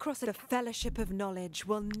came across a Fellowship of Knowledge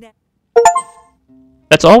will never.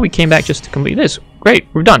 That's all. We came back just to complete this. Great,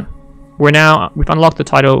 we're done. We've unlocked the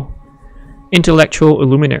title Intellectual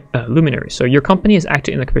Luminary. So your company has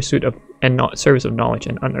acted in the pursuit of and service of knowledge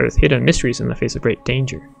and unearthed hidden mysteries in the face of great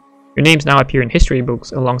danger. Your names now appear in history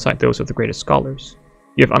books alongside those of the greatest scholars.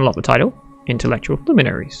 You have unlocked the title Intellectual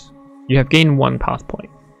Luminaries. You have gained 1 path point.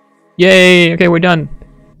 Yay! Okay, we're done.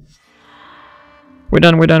 We're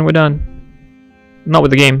done. Not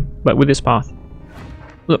with the game, but with this path.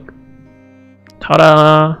 Look.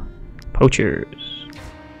 Ta-da! Poachers.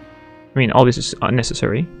 I mean, all this is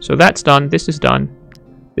unnecessary. So that's done. This is done.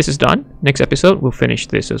 This is done. Next episode, we'll finish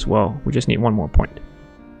this as well. We just need 1 more point.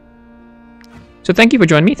 So thank you for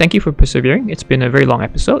joining me. Thank you for persevering. It's been a very long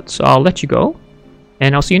episode, so I'll let you go.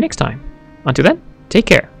 And I'll see you next time. Until then, take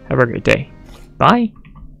care. Have a great day. Bye.